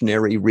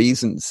evolutionary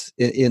reasons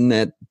in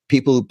that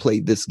people who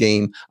played this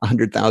game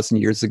 100,000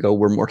 years ago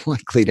were more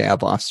likely to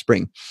have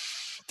offspring,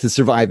 to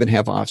survive and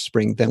have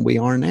offspring than we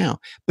are now.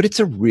 But it's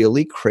a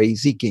really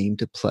crazy game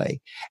to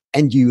play,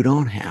 and you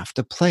don't have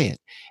to play it.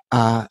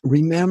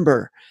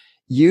 Remember,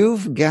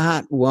 you've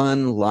got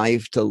one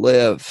life to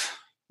live.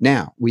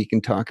 Now, we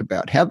can talk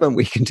about heaven,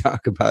 we can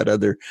talk about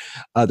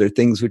other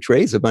things which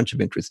raise a bunch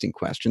of interesting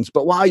questions.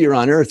 But while you're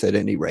on earth, at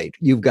any rate,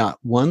 you've got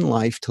one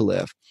life to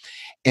live.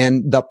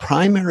 And the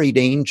primary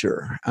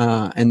danger,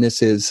 and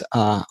this is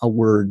a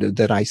word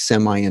that I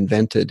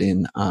semi-invented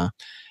in On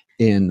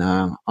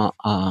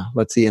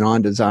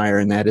Desire,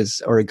 and that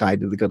is, or A Guide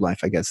to the Good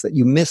Life, I guess, that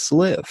you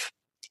mislive.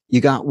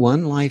 You got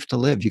one life to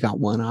live. You got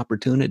one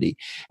opportunity.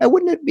 And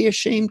wouldn't it be a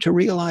shame to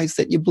realize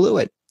that you blew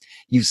it?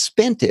 You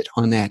spent it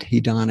on that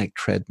hedonic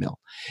treadmill.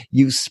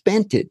 You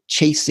spent it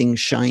chasing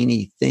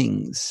shiny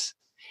things.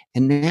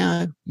 And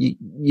now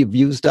you've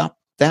used up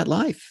that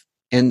life.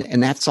 And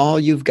that's all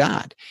you've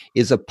got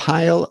is a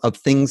pile of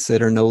things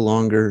that are no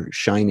longer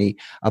shiny,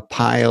 a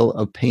pile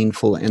of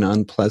painful and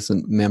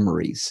unpleasant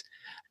memories.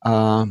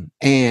 The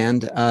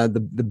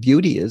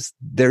beauty is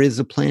there is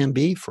a plan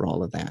B for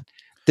all of that.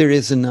 There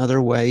is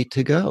another way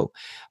to go.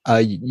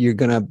 You're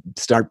going to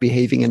start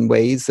behaving in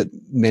ways that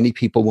many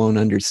people won't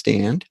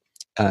understand.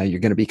 You're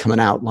going to become an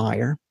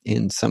outlier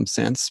in some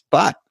sense.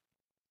 But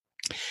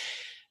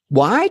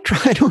why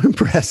try to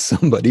impress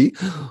somebody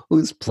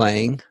who's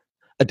playing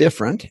a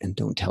different, and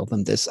don't tell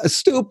them this, a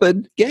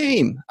stupid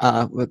game?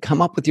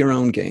 Come up with your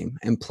own game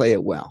and play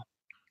it well.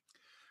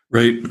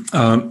 Right.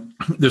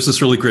 There's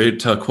this really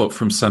great quote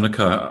from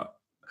Seneca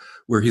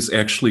where he's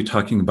actually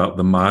talking about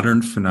the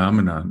modern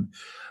phenomenon.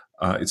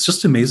 It's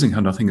just amazing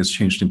how nothing has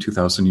changed in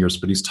 2,000 years,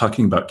 but he's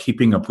talking about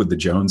keeping up with the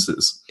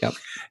Joneses. Yep.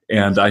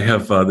 And I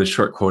have this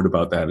short quote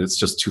about that. It's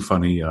just too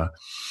funny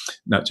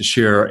not to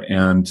share.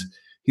 And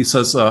he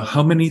says,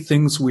 how many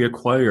things we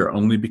acquire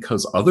only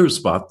because others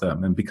bought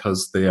them and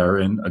because they are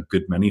in a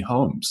good many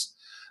homes.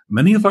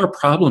 Many of our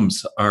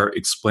problems are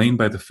explained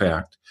by the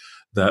fact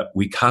that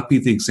we copy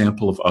the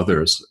example of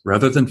others.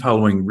 Rather than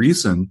following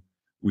reason,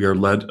 we are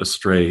led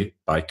astray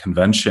by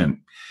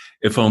convention.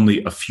 If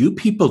only a few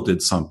people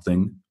did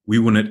something, we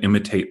wouldn't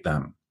imitate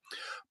them.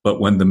 But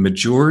when the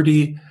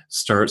majority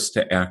starts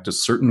to act a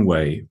certain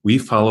way, we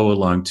follow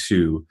along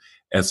too,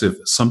 as if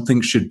something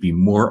should be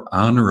more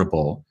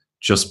honorable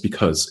just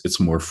because it's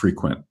more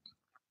frequent.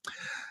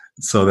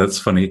 So that's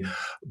funny.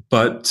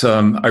 But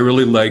I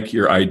really like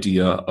your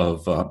idea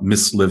of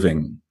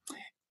misliving.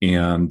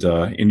 And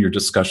in your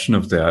discussion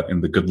of that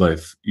in The Good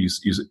Life, you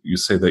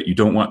say that you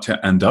don't want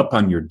to end up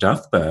on your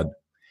deathbed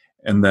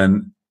and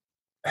then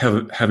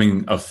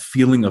having a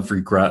feeling of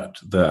regret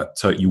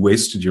that you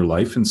wasted your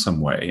life in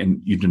some way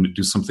and you didn't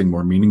do something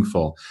more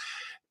meaningful.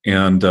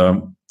 And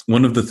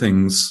one of the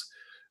things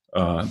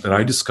that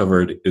I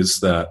discovered is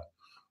that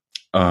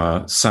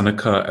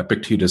Seneca,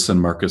 Epictetus,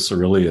 and Marcus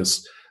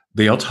Aurelius,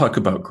 they all talk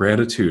about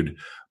gratitude,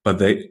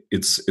 but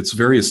it's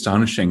very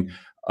astonishing.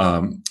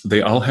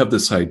 They all have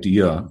this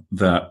idea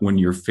that when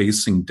you're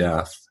facing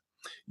death,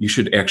 you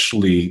should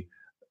actually,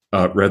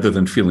 rather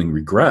than feeling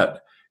regret,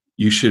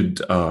 you should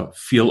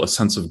feel a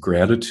sense of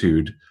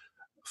gratitude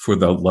for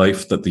the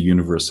life that the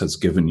universe has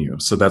given you.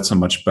 So that's a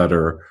much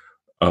better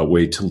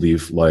way to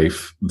leave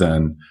life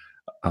than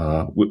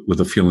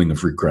with a feeling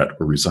of regret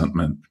or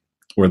resentment,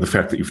 or the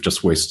fact that you've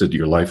just wasted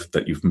your life,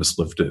 that you've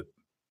mislived it.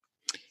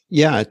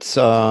 Yeah, it's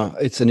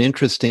an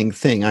interesting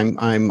thing.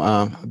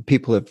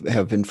 People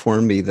have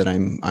informed me that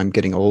I'm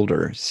getting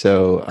older,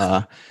 so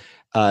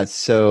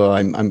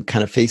I'm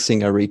kind of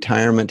facing a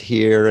retirement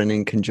here, and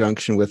in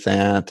conjunction with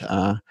that,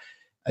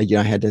 I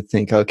had to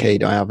think, okay,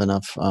 do I have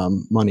enough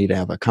money to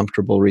have a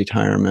comfortable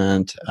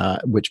retirement?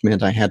 Which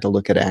meant I had to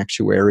look at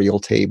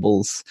actuarial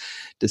tables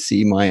to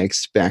see my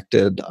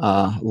expected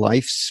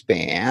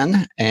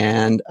lifespan,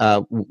 and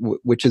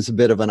which is a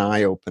bit of an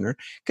eye opener,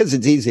 because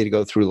it's easy to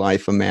go through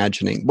life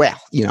imagining,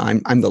 well,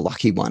 I'm the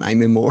lucky one,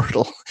 I'm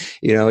immortal,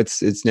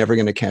 it's never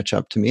going to catch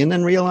up to me, and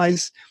then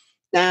realize,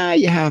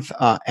 you have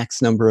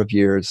X number of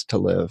years to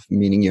live,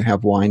 meaning you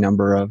have Y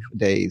number of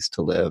days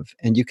to live,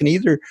 and you can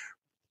either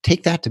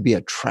take that to be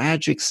a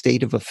tragic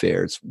state of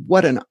affairs.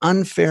 What an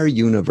unfair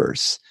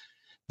universe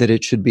that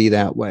it should be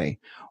that way.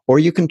 Or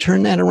you can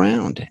turn that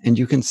around and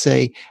you can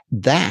say,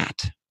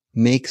 that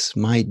makes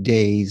my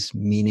days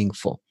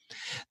meaningful.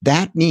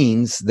 That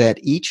means that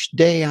each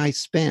day I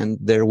spend,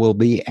 there will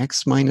be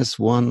X minus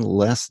one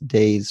less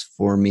days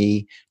for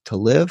me to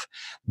live.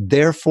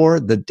 Therefore,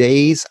 the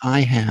days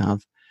I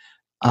have,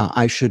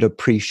 I should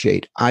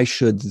appreciate. I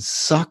should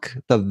suck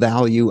the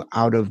value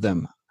out of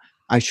them.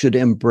 I should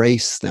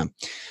embrace them.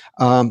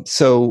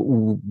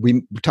 So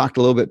we talked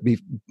a little bit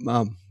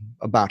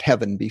about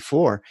heaven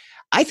before.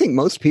 I think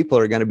most people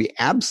are going to be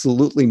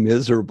absolutely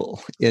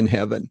miserable in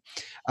heaven.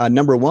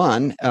 Number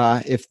one,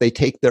 if they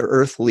take their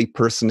earthly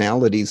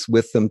personalities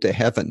with them to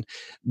heaven,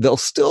 they'll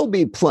still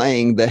be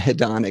playing the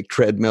hedonic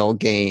treadmill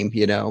game.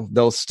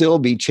 They'll still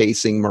be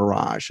chasing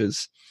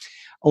mirages.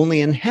 Only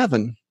in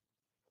heaven,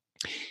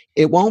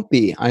 it won't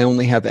be, I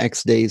only have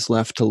X days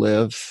left to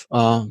live.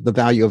 The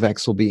value of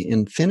X will be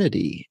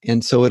infinity.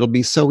 And so it'll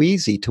be so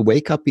easy to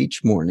wake up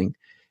each morning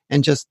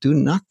and just do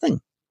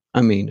nothing. I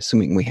mean,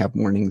 assuming we have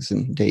mornings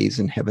and days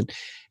in heaven,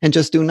 and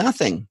just do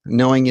nothing,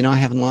 knowing, I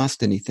haven't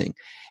lost anything.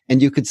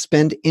 And you could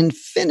spend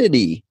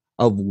infinity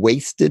of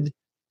wasted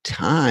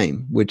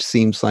time, which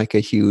seems like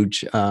a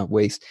huge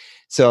waste.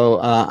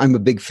 So I'm a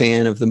big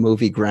fan of the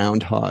movie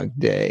Groundhog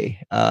Day.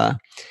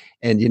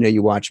 And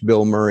you watch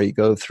Bill Murray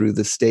go through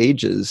the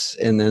stages,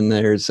 and then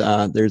there's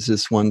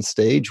this one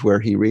stage where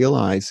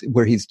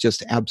he's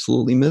just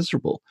absolutely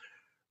miserable,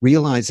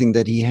 realizing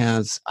that he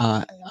has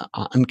an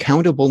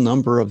uncountable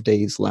number of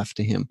days left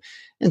to him,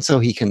 and so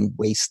he can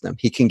waste them.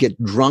 He can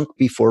get drunk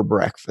before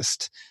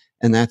breakfast,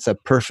 and that's a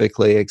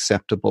perfectly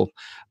acceptable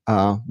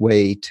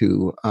way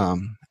to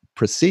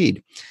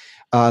proceed.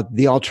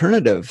 The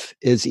alternative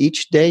is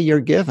each day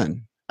you're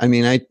given. I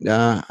mean,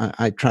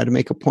 I try to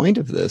make a point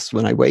of this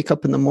when I wake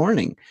up in the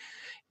morning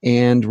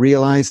and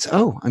realize,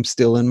 oh, I'm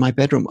still in my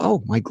bedroom.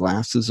 Oh, my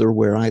glasses are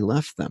where I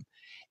left them.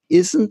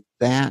 Isn't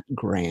that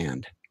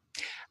grand?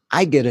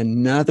 I get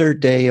another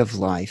day of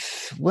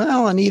life.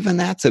 Well, and even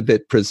that's a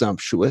bit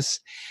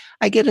presumptuous.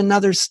 I get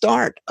another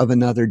start of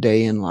another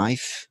day in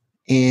life,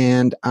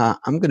 and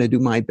I'm going to do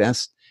my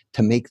best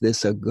to make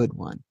this a good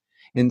one.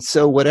 And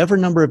so whatever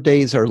number of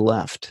days are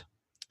left,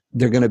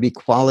 they're going to be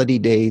quality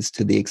days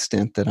to the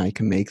extent that I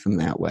can make them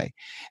that way.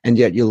 And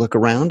yet you look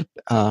around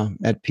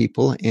at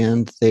people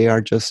and they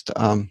are just,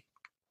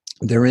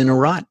 they're in a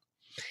rut.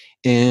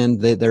 And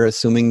they're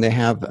assuming they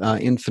have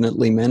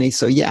infinitely many.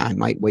 So yeah, I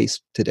might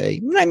waste today.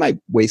 I might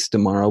waste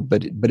tomorrow,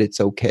 but it's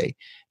okay.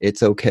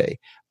 It's okay.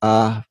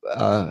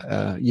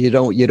 You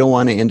don't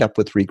want to end up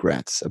with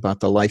regrets about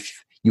the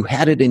life you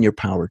had it in your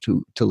power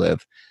to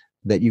live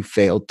that you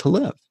failed to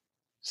live.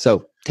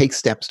 So take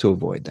steps to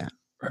avoid that.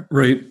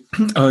 Right.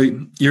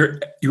 You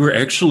were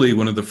actually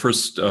one of the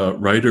first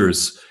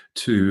writers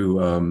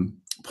to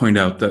point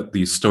out that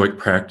the Stoic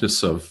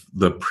practice of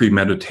the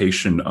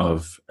premeditation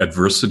of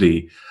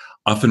adversity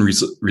often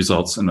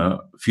results in a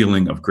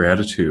feeling of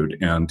gratitude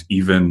and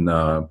even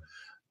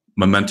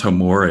memento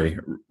mori,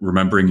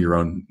 remembering your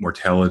own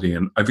mortality.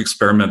 And I've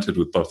experimented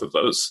with both of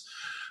those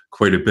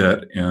quite a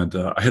bit. And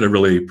I had a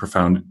really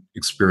profound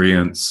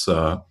experience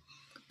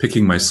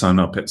picking my son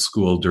up at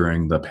school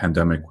during the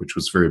pandemic, which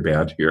was very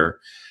bad here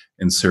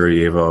in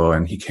Sarajevo.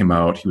 And he came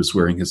out, he was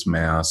wearing his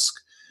mask.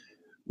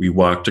 We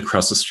walked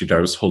across the street. I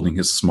was holding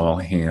his small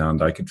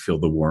hand. I could feel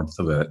the warmth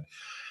of it.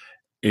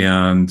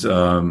 And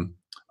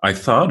I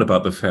thought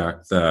about the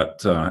fact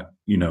that,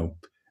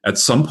 at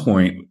some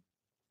point,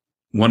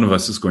 one of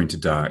us is going to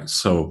die.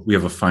 So we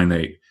have a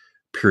finite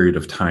period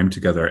of time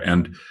together.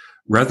 And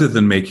rather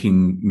than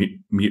making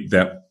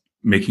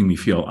me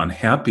feel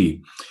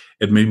unhappy,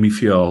 it made me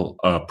feel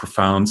a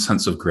profound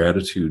sense of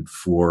gratitude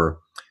for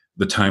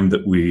the time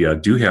that we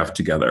do have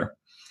together.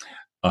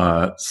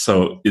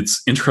 So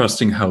it's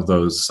interesting how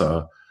those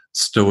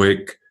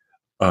Stoic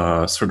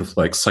sort of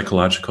like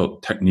psychological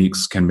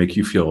techniques can make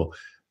you feel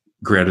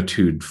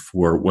gratitude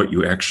for what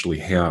you actually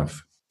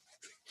have.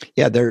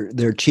 Yeah,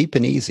 they're cheap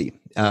and easy.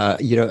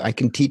 I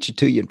can teach it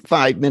to you in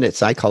 5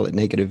 minutes. I call it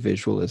negative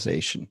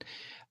visualization.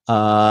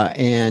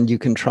 And you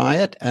can try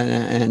it,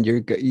 and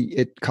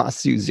it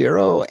costs you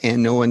zero,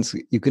 and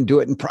you can do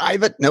it in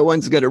private. No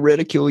one's going to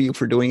ridicule you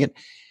for doing it.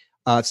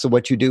 So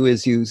what you do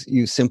is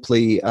you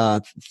simply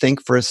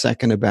think for a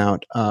second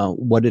about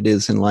what it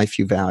is in life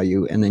you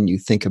value, and then you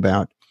think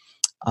about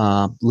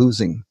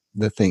losing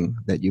the thing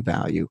that you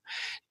value.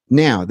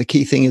 Now, the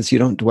key thing is you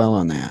don't dwell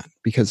on that,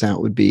 because that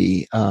would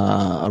be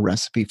a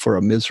recipe for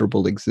a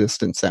miserable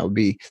existence. That would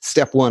be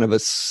step one of a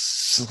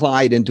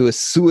slide into a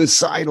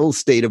suicidal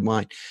state of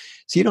mind.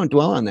 So you don't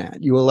dwell on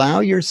that. You allow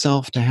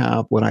yourself to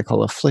have what I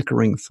call a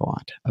flickering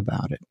thought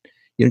about it.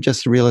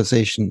 Just a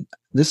realization,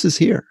 this is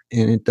here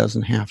and it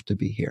doesn't have to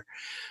be here.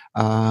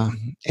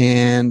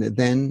 And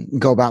then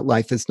go about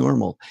life as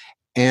normal.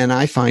 And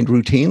I find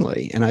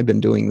routinely, and I've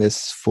been doing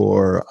this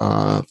for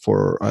a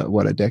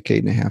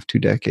decade and a half, 2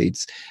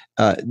 decades.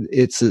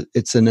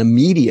 It's an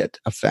immediate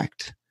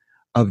effect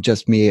of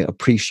just me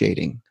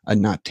appreciating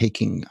and not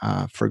taking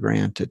for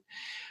granted.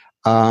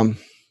 So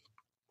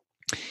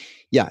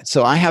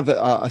I have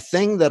a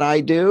thing that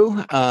I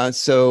do.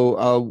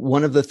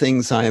 One of the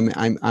things I'm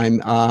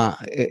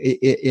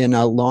in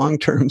a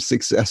long-term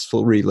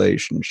successful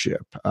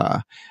relationship.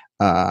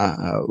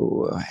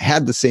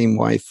 Had the same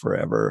wife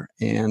forever,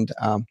 and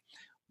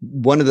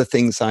one of the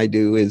things I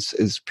do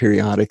is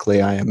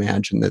periodically I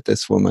imagine that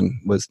this woman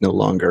was no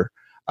longer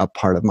a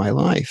part of my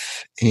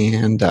life,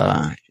 and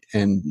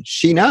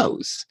she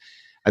knows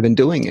I've been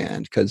doing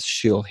it, because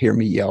she'll hear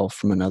me yell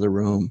from another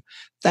room,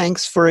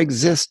 "Thanks for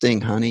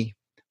existing, honey."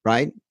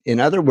 Right?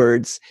 In other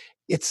words,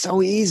 it's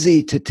so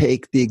easy to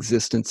take the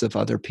existence of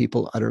other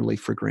people utterly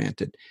for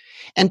granted,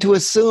 and to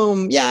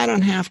assume, I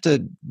don't have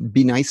to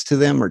be nice to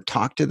them or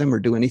talk to them or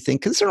do anything,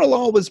 because there'll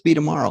always be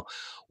tomorrow.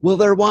 Well,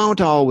 there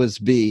won't always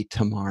be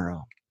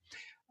tomorrow.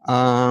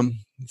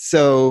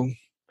 So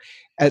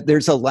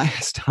there's a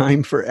last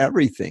time for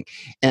everything.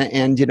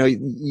 And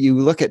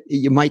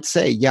you might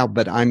say,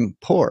 but I'm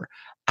poor.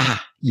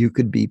 You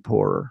could be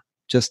poorer.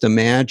 Just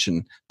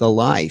imagine the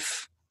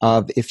life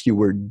of if you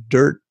were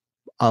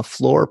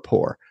floor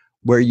poor,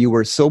 where you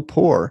were so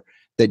poor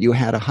that you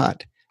had a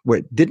hut where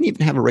it didn't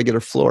even have a regular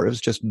floor. It was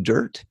just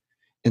dirt,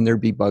 and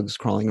there'd be bugs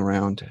crawling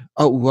around.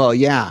 Oh, well,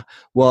 yeah.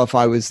 Well, if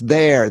I was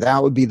there,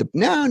 that would be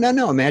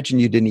no. Imagine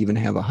you didn't even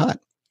have a hut.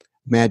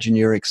 Imagine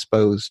you're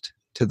exposed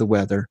to the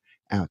weather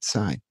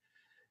outside.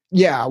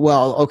 Yeah,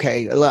 well,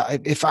 okay.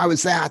 If I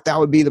was that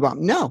would be the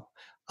bomb. No,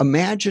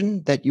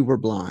 imagine that you were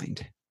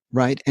blind,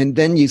 right? And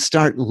then you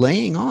start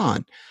laying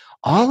on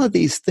all of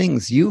these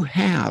things you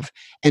have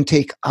and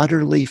take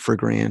utterly for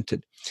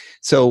granted.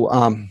 So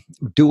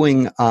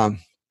doing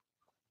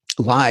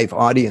live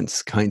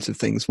audience kinds of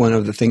things, one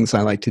of the things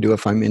I like to do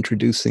if I'm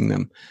introducing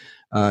them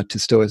to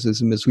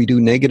Stoicism is we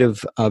do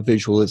negative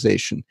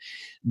visualization.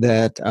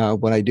 That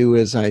what I do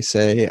is I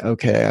say,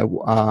 okay,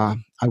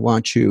 I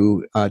want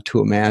you to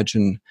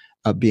imagine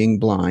being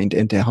blind,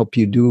 and to help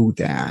you do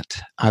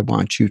that, I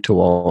want you to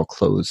all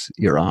close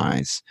your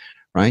eyes,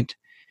 right?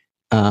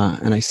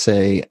 And I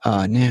say,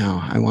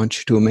 now I want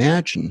you to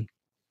imagine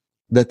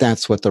that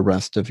that's what the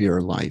rest of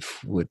your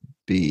life would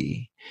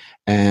be.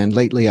 And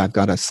lately I've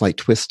got a slight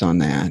twist on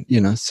that,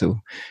 so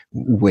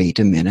wait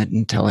a minute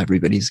until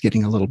everybody's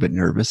getting a little bit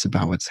nervous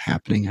about what's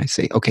happening. I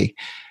say, okay,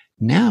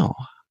 now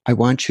I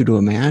want you to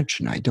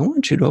imagine, I don't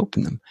want you to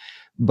open them,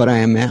 but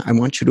I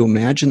want you to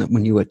imagine that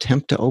when you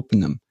attempt to open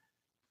them,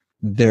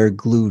 they're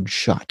glued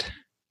shut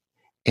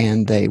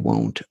and they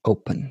won't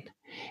open.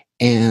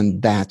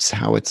 And that's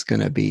how it's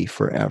going to be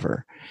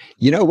forever.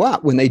 You know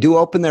what? When they do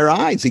open their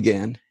eyes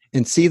again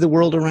and see the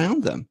world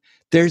around them,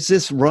 there's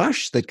this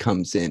rush that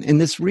comes in,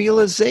 and this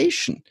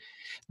realization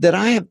that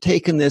I have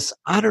taken this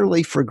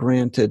utterly for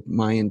granted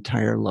my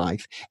entire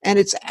life. And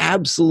it's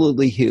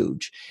absolutely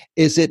huge.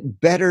 Is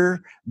it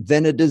better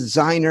than a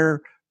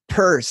designer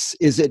purse?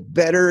 Is it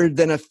better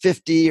than a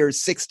 $50 or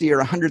 $60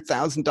 or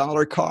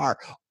 $100,000 car?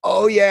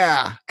 Oh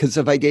yeah, because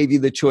if I gave you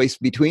the choice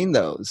between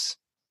those,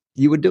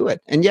 you would do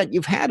it. And yet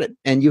you've had it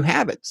and you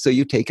have it, so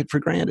you take it for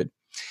granted.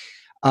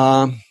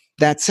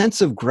 That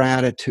sense of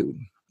gratitude,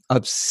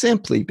 of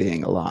simply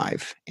being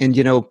alive. And,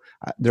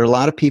 there are a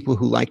lot of people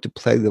who like to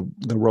play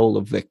the role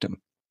of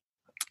victim.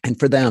 And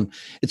for them,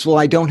 it's, well,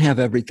 I don't have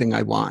everything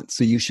I want,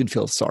 so you should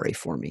feel sorry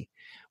for me.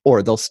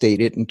 Or they'll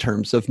state it in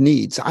terms of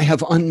needs. I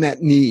have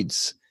unmet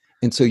needs,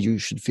 and so you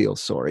should feel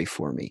sorry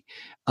for me.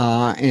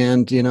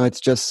 And,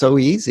 it's just so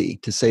easy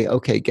to say,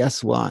 okay,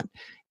 guess what?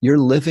 You're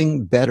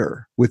living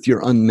better with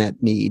your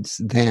unmet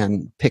needs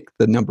than pick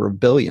the number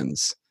of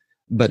billions.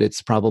 But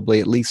it's probably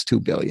at least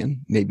 2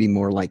 billion, maybe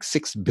more like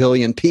 6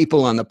 billion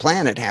people on the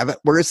planet have it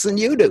worse than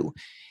you do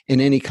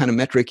in any kind of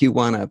metric you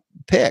want to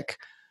pick.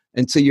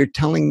 And so you're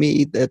telling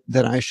me that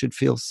I should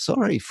feel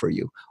sorry for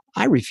you.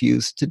 I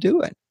refuse to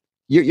do it.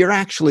 You're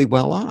actually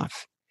well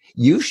off.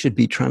 You should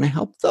be trying to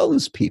help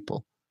those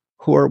people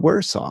who are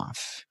worse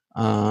off.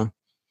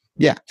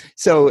 Yeah.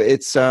 So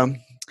it's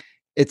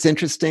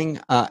interesting,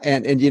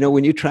 and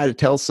when you try to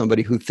tell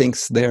somebody who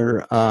thinks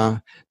they're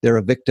a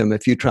victim,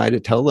 if you try to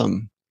tell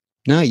them,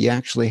 no, you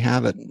actually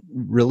have it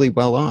really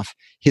well off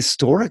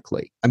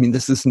historically. I mean,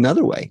 this is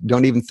another way.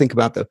 Don't even think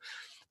about the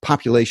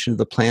population of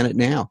the planet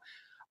now.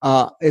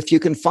 If you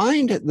can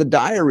find the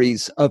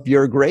diaries of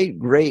your great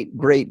great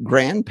great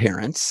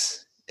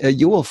grandparents,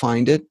 you will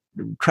find it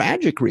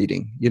tragic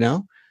reading.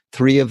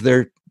 3 of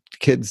their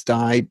kids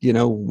died,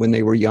 when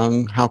they were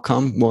young. How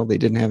come? Well, they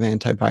didn't have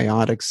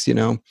antibiotics.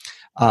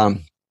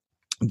 Um,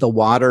 the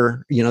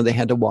water, they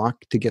had to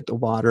walk to get the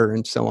water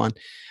and so on.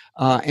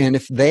 And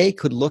if they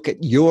could look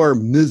at your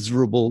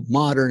miserable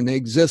modern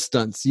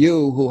existence,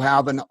 you who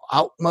have an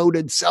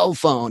outmoded cell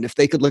phone, if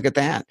they could look at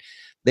that,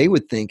 they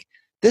would think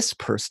this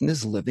person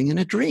is living in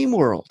a dream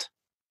world.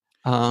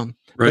 Right.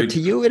 But to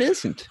you, it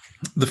isn't.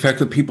 The fact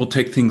that people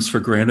take things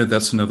for granted,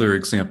 that's another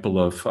example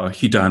of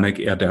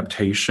hedonic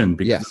adaptation,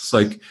 because Yes. it's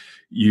like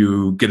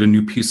you get a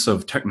new piece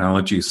of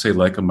technology, say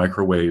like a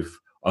microwave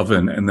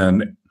oven, and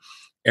then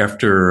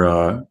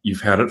after you've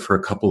had it for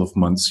a couple of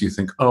months, you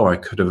think, oh, I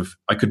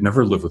could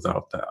never live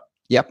without that.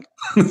 Yep.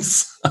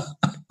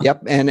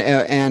 Yep.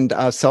 And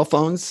cell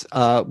phones,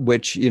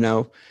 which,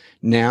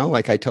 now,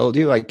 like I told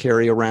you, I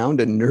carry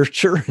around and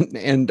nurture.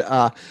 And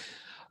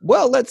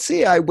well, let's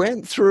see, I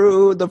went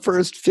through the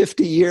first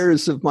 50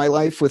 years of my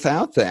life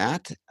without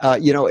that.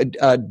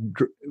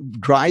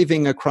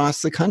 Driving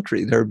across the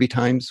country, there would be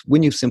times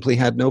when you simply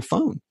had no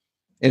phone.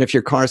 And if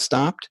your car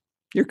stopped,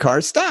 your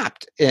car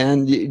stopped.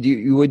 And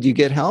would you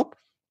get help?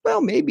 Well,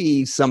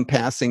 maybe some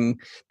passing.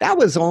 That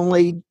was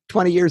only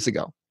 20 years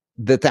ago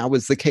that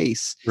was the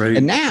case. Right.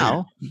 And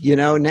now,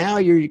 now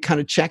you're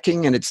kind of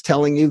checking and it's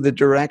telling you the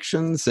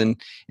directions.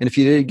 And if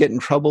you did get in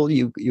trouble,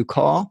 you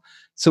call.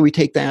 So we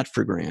take that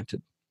for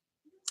granted.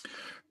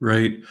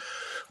 Right.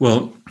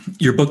 Well,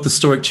 your book, The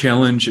Stoic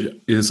Challenge,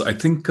 is, I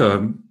think,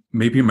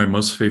 maybe my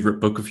most favorite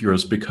book of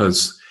yours,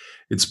 because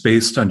it's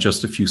based on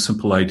just a few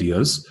simple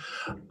ideas,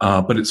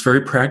 but it's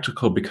very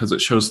practical because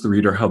it shows the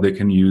reader how they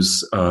can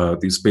use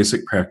these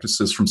basic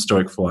practices from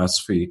Stoic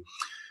philosophy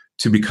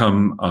to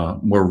become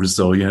more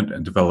resilient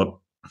and develop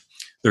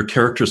their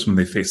characters when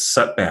they face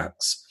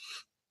setbacks.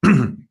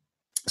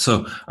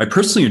 So I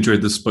personally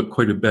enjoyed this book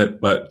quite a bit,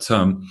 but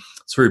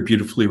it's very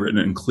beautifully written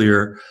and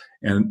clear.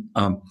 And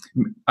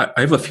I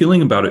have a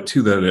feeling about it,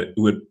 too, that it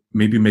would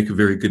maybe make a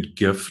very good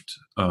gift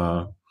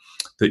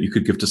that you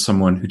could give to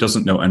someone who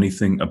doesn't know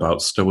anything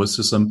about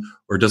Stoicism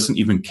or doesn't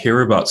even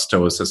care about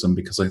Stoicism,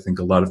 because I think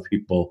a lot of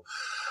people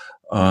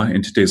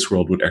in today's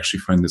world would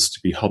actually find this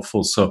to be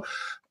helpful. So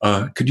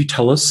could you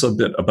tell us a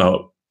bit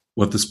about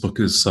what this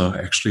book is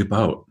actually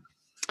about?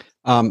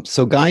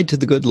 So Guide to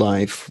the Good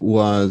Life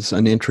was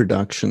an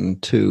introduction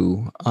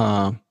to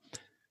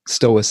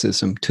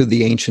Stoicism, to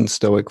the ancient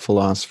Stoic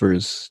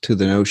philosophers, to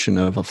the notion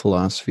of a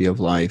philosophy of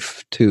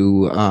life,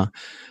 to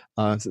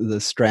the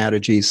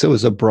strategies. So it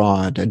was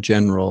a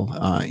general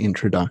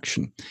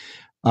introduction.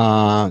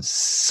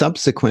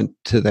 Subsequent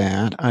to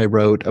that, I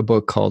wrote a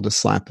book called A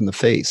Slap in the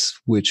Face,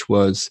 which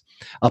was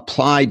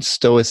applied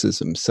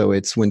Stoicism. So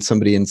it's when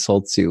somebody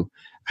insults you,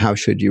 how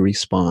should you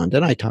respond?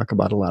 And I talk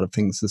about a lot of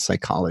things, the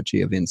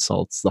psychology of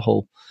insults, the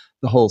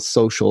whole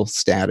social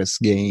status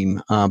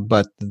game.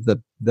 But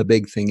the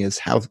big thing is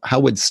how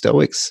would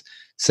Stoics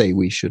say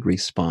we should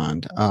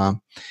respond?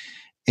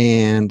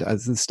 And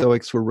the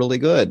Stoics were really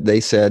good.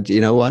 They said,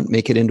 you know what,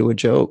 make it into a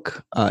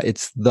joke.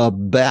 It's the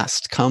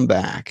best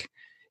comeback.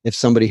 If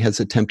somebody has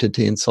attempted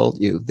to insult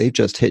you, they've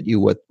just hit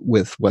you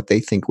with what they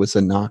think was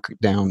a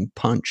knockdown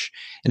punch.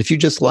 And if you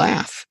just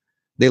laugh,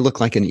 they look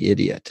like an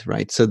idiot,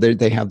 right? So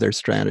they have their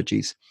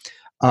strategies.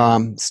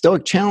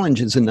 Stoic Challenge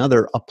is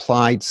another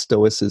applied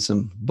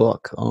Stoicism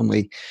book,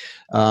 only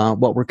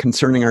what we're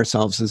concerning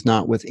ourselves is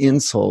not with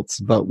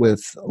insults, but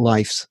with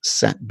life's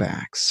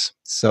setbacks.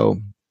 So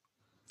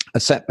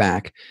a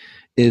setback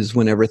is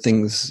whenever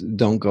things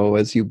don't go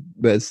as you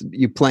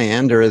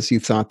planned or as you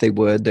thought they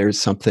would. There's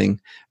something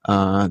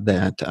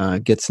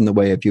that gets in the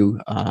way of you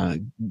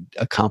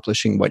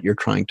accomplishing what you're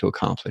trying to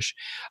accomplish.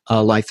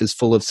 Life is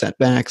full of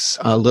setbacks,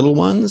 little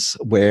ones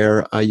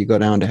where you go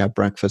down to have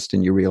breakfast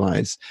and you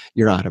realize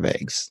you're out of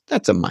eggs.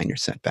 That's a minor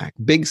setback.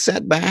 Big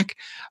setback,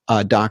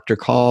 doctor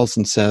calls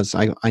and says,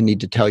 I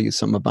need to tell you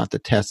something about the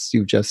tests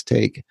you've just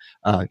taken.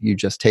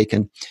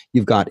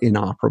 You've got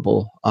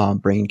inoperable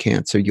brain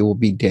cancer. You will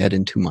be dead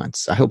in 2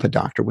 months. I hope a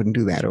doctor wouldn't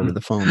do that over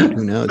the phone, but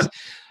who knows?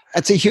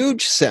 That's a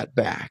huge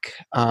setback.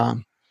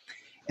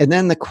 And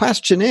then the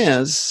question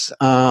is,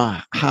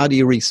 how do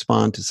you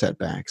respond to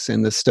setbacks?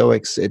 And the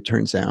Stoics, it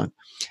turns out,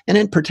 and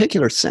in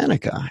particular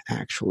Seneca,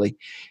 actually,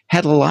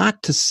 had a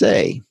lot to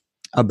say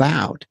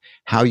about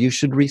how you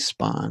should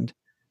respond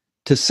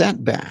to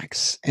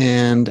setbacks.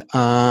 And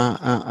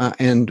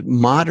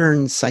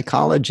modern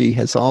psychology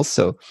has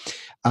also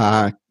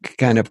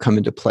kind of come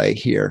into play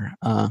here,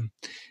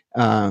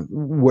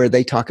 where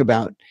they talk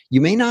about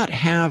you may not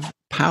have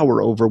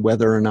power over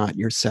whether or not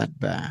you're set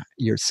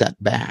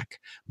back,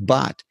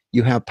 but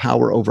you have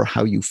power over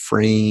how you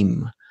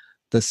frame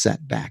the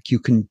setback. You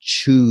can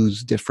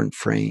choose different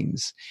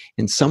frames.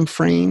 And some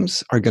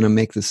frames are going to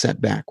make the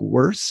setback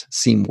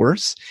seem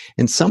worse.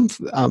 And some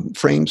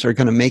frames are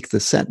going to make the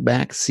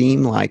setback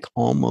seem like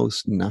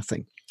almost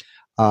nothing.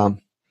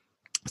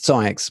 So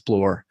I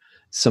explore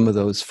some of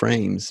those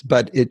frames,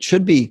 but it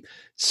should be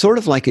sort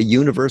of like a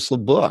universal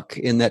book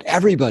in that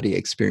everybody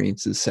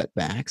experiences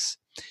setbacks.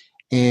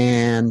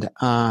 And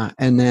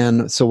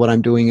then, so what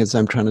I'm doing is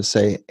I'm trying to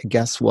say,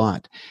 guess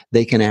what?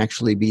 They can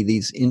actually be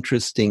these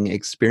interesting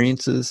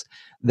experiences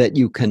that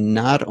you can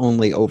not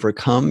only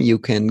overcome, you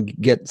can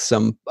get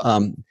some,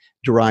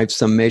 derive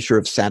some measure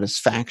of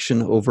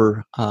satisfaction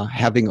over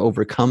having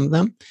overcome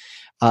them.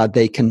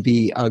 They can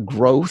be a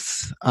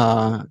growth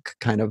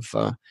kind of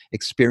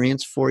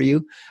experience for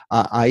you.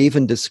 I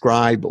even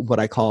describe what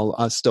I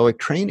call Stoic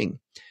training,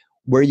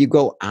 where you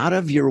go out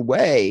of your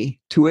way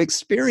to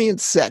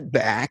experience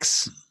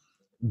setbacks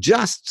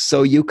just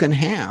so you can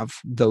have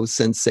those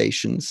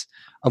sensations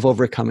of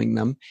overcoming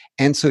them,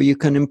 and so you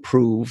can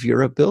improve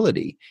your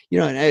ability.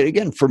 And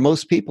again, for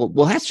most people,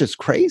 well, that's just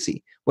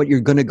crazy. What,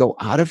 you're going to go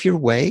out of your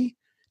way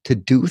to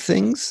do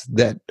things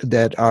that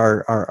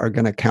are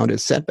going to count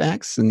as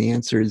setbacks? And the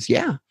answer is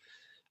yeah.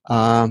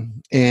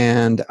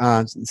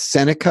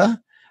 Seneca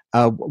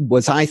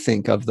was, I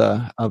think, of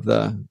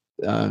the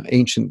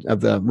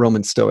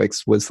Roman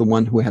Stoics, was the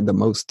one who had the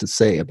most to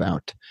say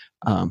about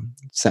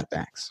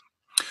setbacks.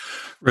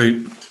 Right.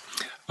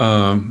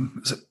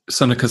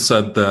 Seneca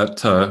said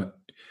that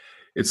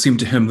it seemed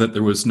to him that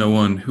there was no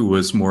one who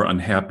was more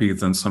unhappy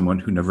than someone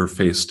who never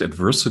faced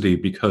adversity,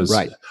 because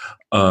right.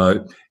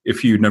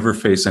 If you never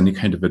face any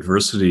kind of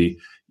adversity,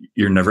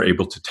 you're never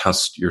able to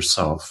test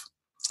yourself.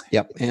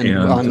 Yep. And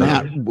on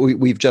that,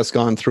 we've just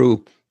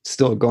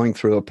still going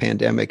through a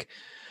pandemic,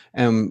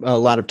 and a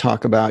lot of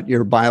talk about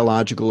your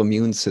biological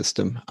immune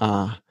system.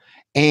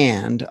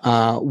 And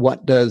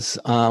what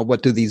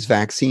do these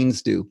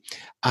vaccines do?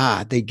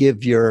 They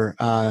give your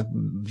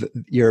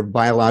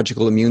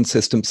biological immune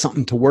system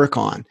something to work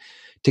on,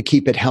 to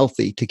keep it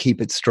healthy, to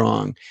keep it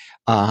strong.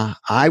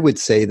 I would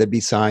say that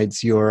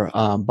besides your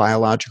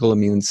biological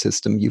immune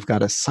system, you've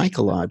got a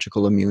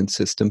psychological immune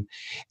system.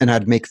 And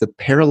I'd make the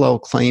parallel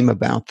claim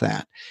about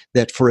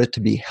that for it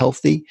to be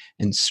healthy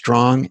and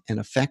strong and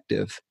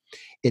effective,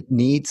 it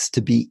needs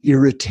to be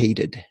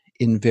irritated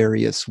in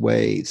various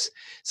ways.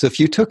 So if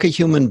you took a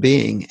human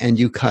being and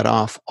you cut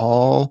off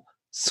all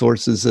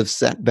sources of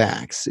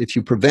setbacks, if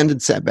you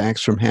prevented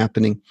setbacks from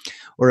happening,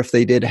 or if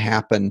they did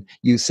happen,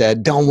 you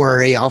said, don't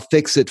worry, I'll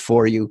fix it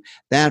for you,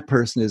 that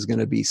person is going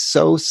to be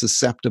so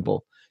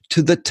susceptible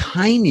to the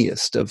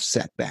tiniest of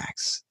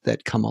setbacks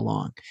that come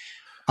along.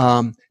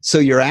 So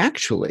you're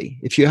actually,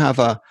 if you have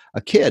a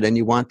kid and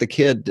you want the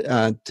kid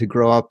to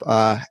grow up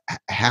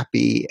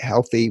happy,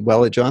 healthy,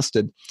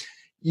 well-adjusted,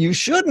 you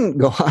shouldn't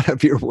go out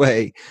of your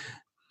way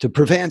to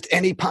prevent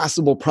any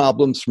possible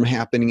problems from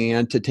happening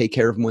and to take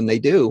care of them when they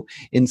do.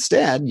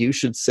 Instead, you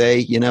should say,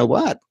 you know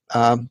what?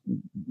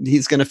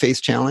 He's going to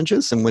face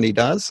challenges, and when he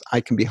does,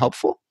 I can be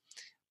helpful.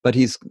 But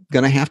he's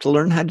going to have to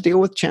learn how to deal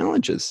with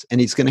challenges.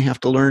 And he's going to have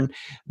to learn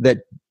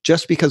that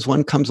just because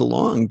one comes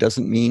along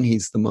doesn't mean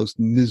he's the most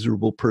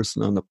miserable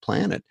person on the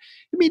planet.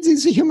 It means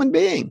he's a human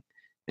being,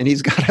 and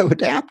he's got to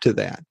adapt to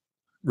that.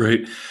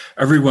 Right.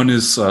 Everyone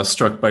is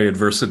struck by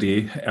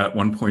adversity at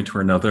one point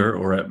or another,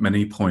 or at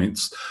many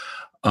points.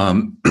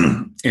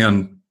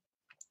 And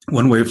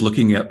one way of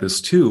looking at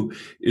this too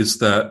is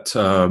that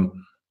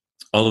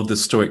all of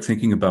this Stoic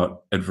thinking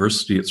about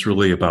adversity, it's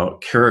really about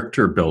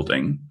character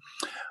building.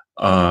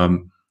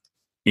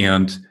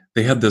 And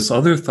they had this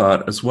other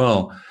thought as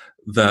well,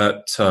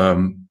 that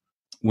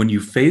when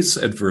you face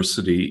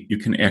adversity, you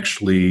can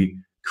actually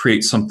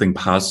create something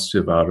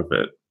positive out of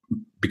it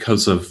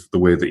because of the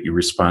way that you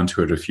respond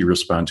to it, if you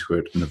respond to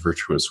it in a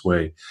virtuous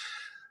way.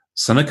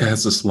 Seneca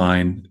has this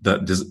line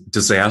that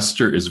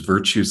disaster is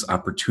virtue's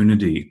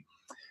opportunity,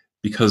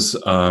 because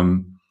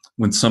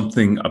when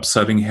something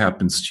upsetting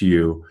happens to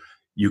you,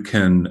 you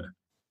can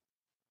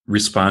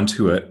respond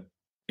to it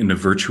in a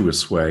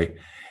virtuous way.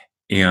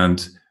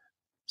 And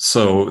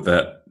so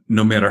that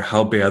no matter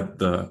how bad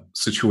the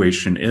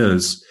situation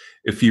is,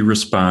 if you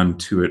respond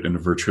to it in a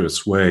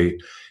virtuous way,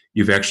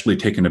 you've actually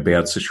taken a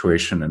bad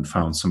situation and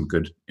found some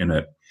good in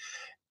it.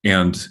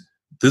 And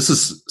this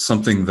is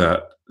something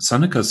that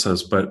Seneca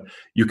says, but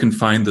you can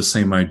find the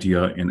same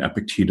idea in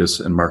Epictetus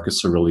and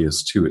Marcus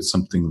Aurelius too. It's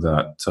something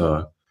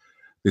that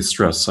they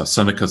stress.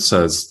 Seneca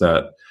says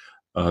that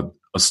a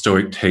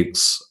Stoic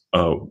takes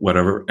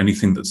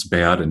anything that's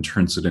bad and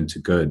turns it into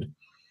good.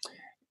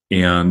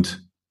 And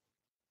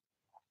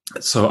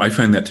so I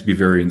find that to be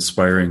very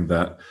inspiring,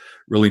 that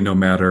really no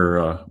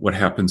matter what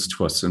happens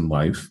to us in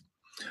life,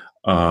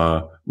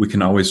 we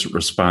can always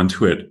respond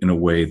to it in a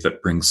way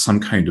that brings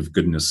some kind of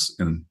goodness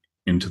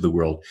into the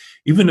world.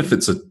 Even if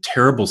it's a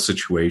terrible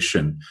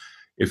situation,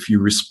 if you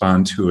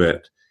respond to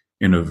it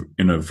in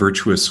a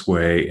virtuous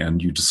way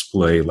and you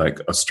display like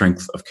a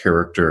strength of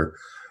character,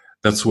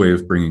 that's a way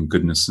of bringing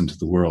goodness into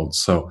the world.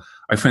 So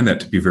I find that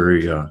to be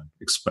very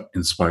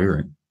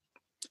inspiring.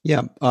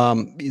 Yeah,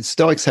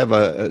 Stoics have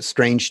a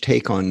strange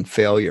take on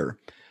failure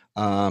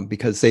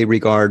because they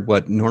regard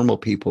what normal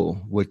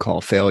people would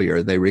call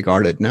failure. They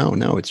regard it, no,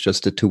 it's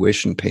just a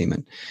tuition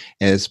payment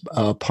as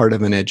part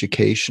of an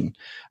education.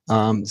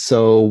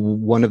 So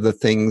one of the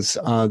things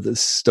the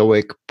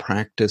Stoic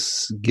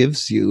practice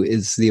gives you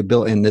is the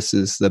ability, and this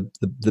is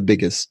the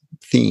biggest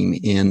theme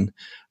in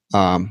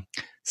um,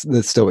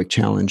 the Stoic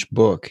Challenge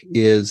book,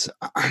 is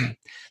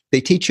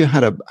they teach you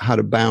how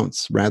to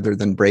bounce rather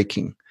than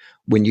breaking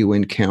when you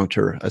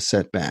encounter a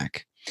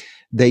setback.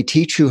 They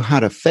teach you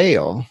how to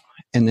fail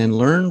and then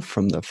learn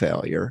from the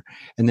failure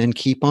and then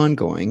keep on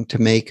going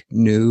to make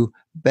new,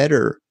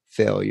 better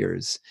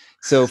failures.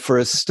 So for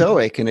a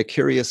Stoic, in a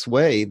curious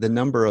way, the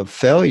number of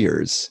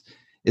failures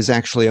is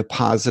actually a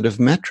positive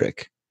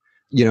metric.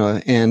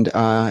 And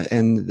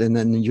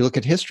then you look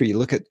at history, you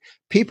look at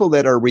people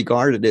that are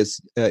regarded as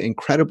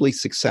incredibly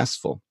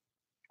successful,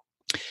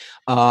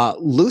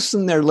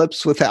 loosen their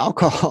lips with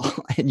alcohol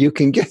and you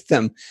can get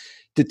them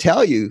to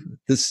tell you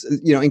this,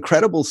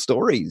 incredible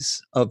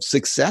stories of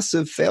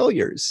successive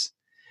failures,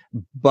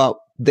 but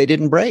they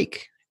didn't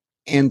break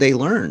and they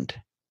learned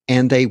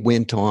and they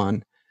went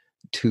on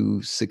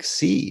to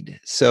succeed.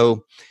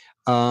 So,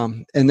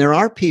 and there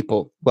are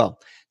people,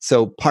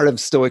 so part of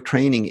Stoic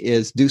training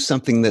is do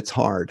something that's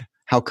hard.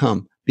 How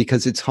come?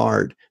 Because it's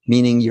hard,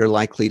 meaning you're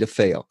likely to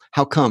fail.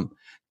 How come?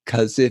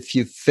 Because if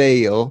you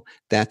fail,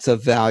 that's a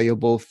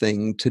valuable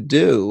thing to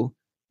do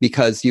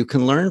because you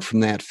can learn from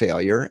that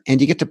failure and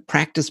you get to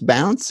practice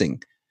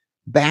bouncing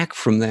back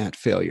from that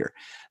failure.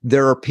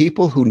 There are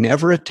people who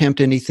never attempt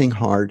anything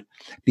hard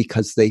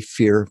because they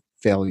fear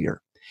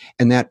failure.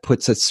 And that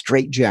puts a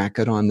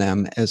straitjacket on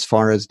them as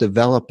far as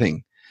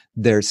developing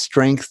their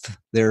strength,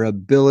 their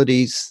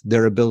abilities,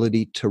 their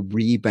ability to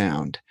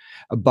rebound.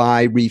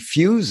 By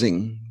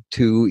refusing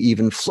to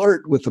even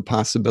flirt with the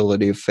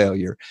possibility of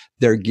failure,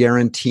 they're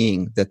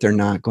guaranteeing that they're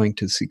not going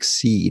to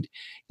succeed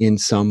in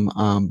some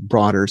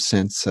broader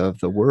sense of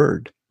the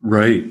word.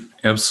 Right.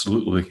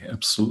 Absolutely.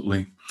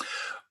 Absolutely.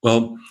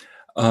 Well,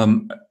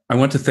 I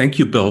want to thank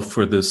you, Bill,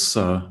 for this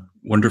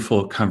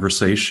wonderful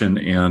conversation.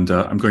 And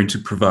I'm going to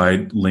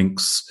provide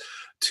links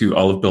to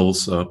all of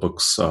Bill's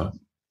books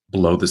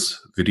below this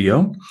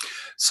video.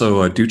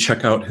 So do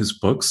check out his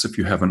books if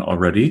you haven't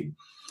already.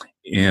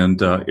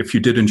 And if you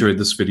did enjoy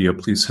this video,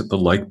 please hit the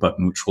like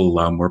button, which will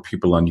allow more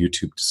people on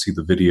YouTube to see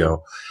the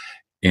video.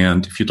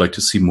 And if you'd like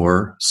to see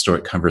more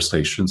Stoic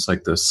conversations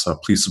like this,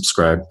 please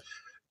subscribe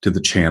to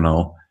the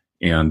channel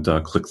and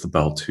click the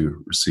bell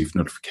to receive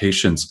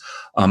notifications.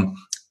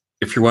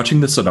 If you're watching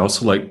this, I'd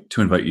also like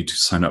to invite you to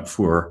sign up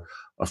for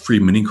a free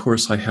mini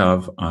course I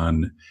have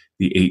on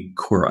the 8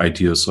 core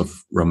ideas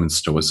of Roman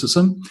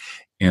Stoicism.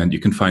 And you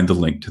can find the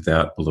link to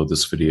that below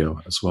this video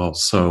as well.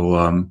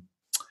 So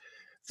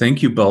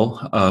thank you, Bill,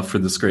 for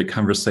this great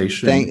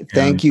conversation.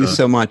 Thank you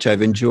so much.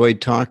 I've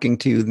enjoyed talking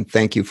to you, and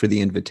thank you for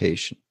the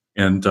invitation.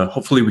 And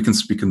hopefully we can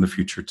speak in the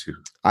future too.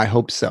 I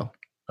hope so.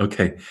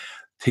 Okay.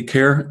 Take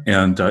care.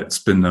 And it's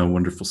been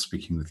wonderful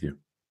speaking with you.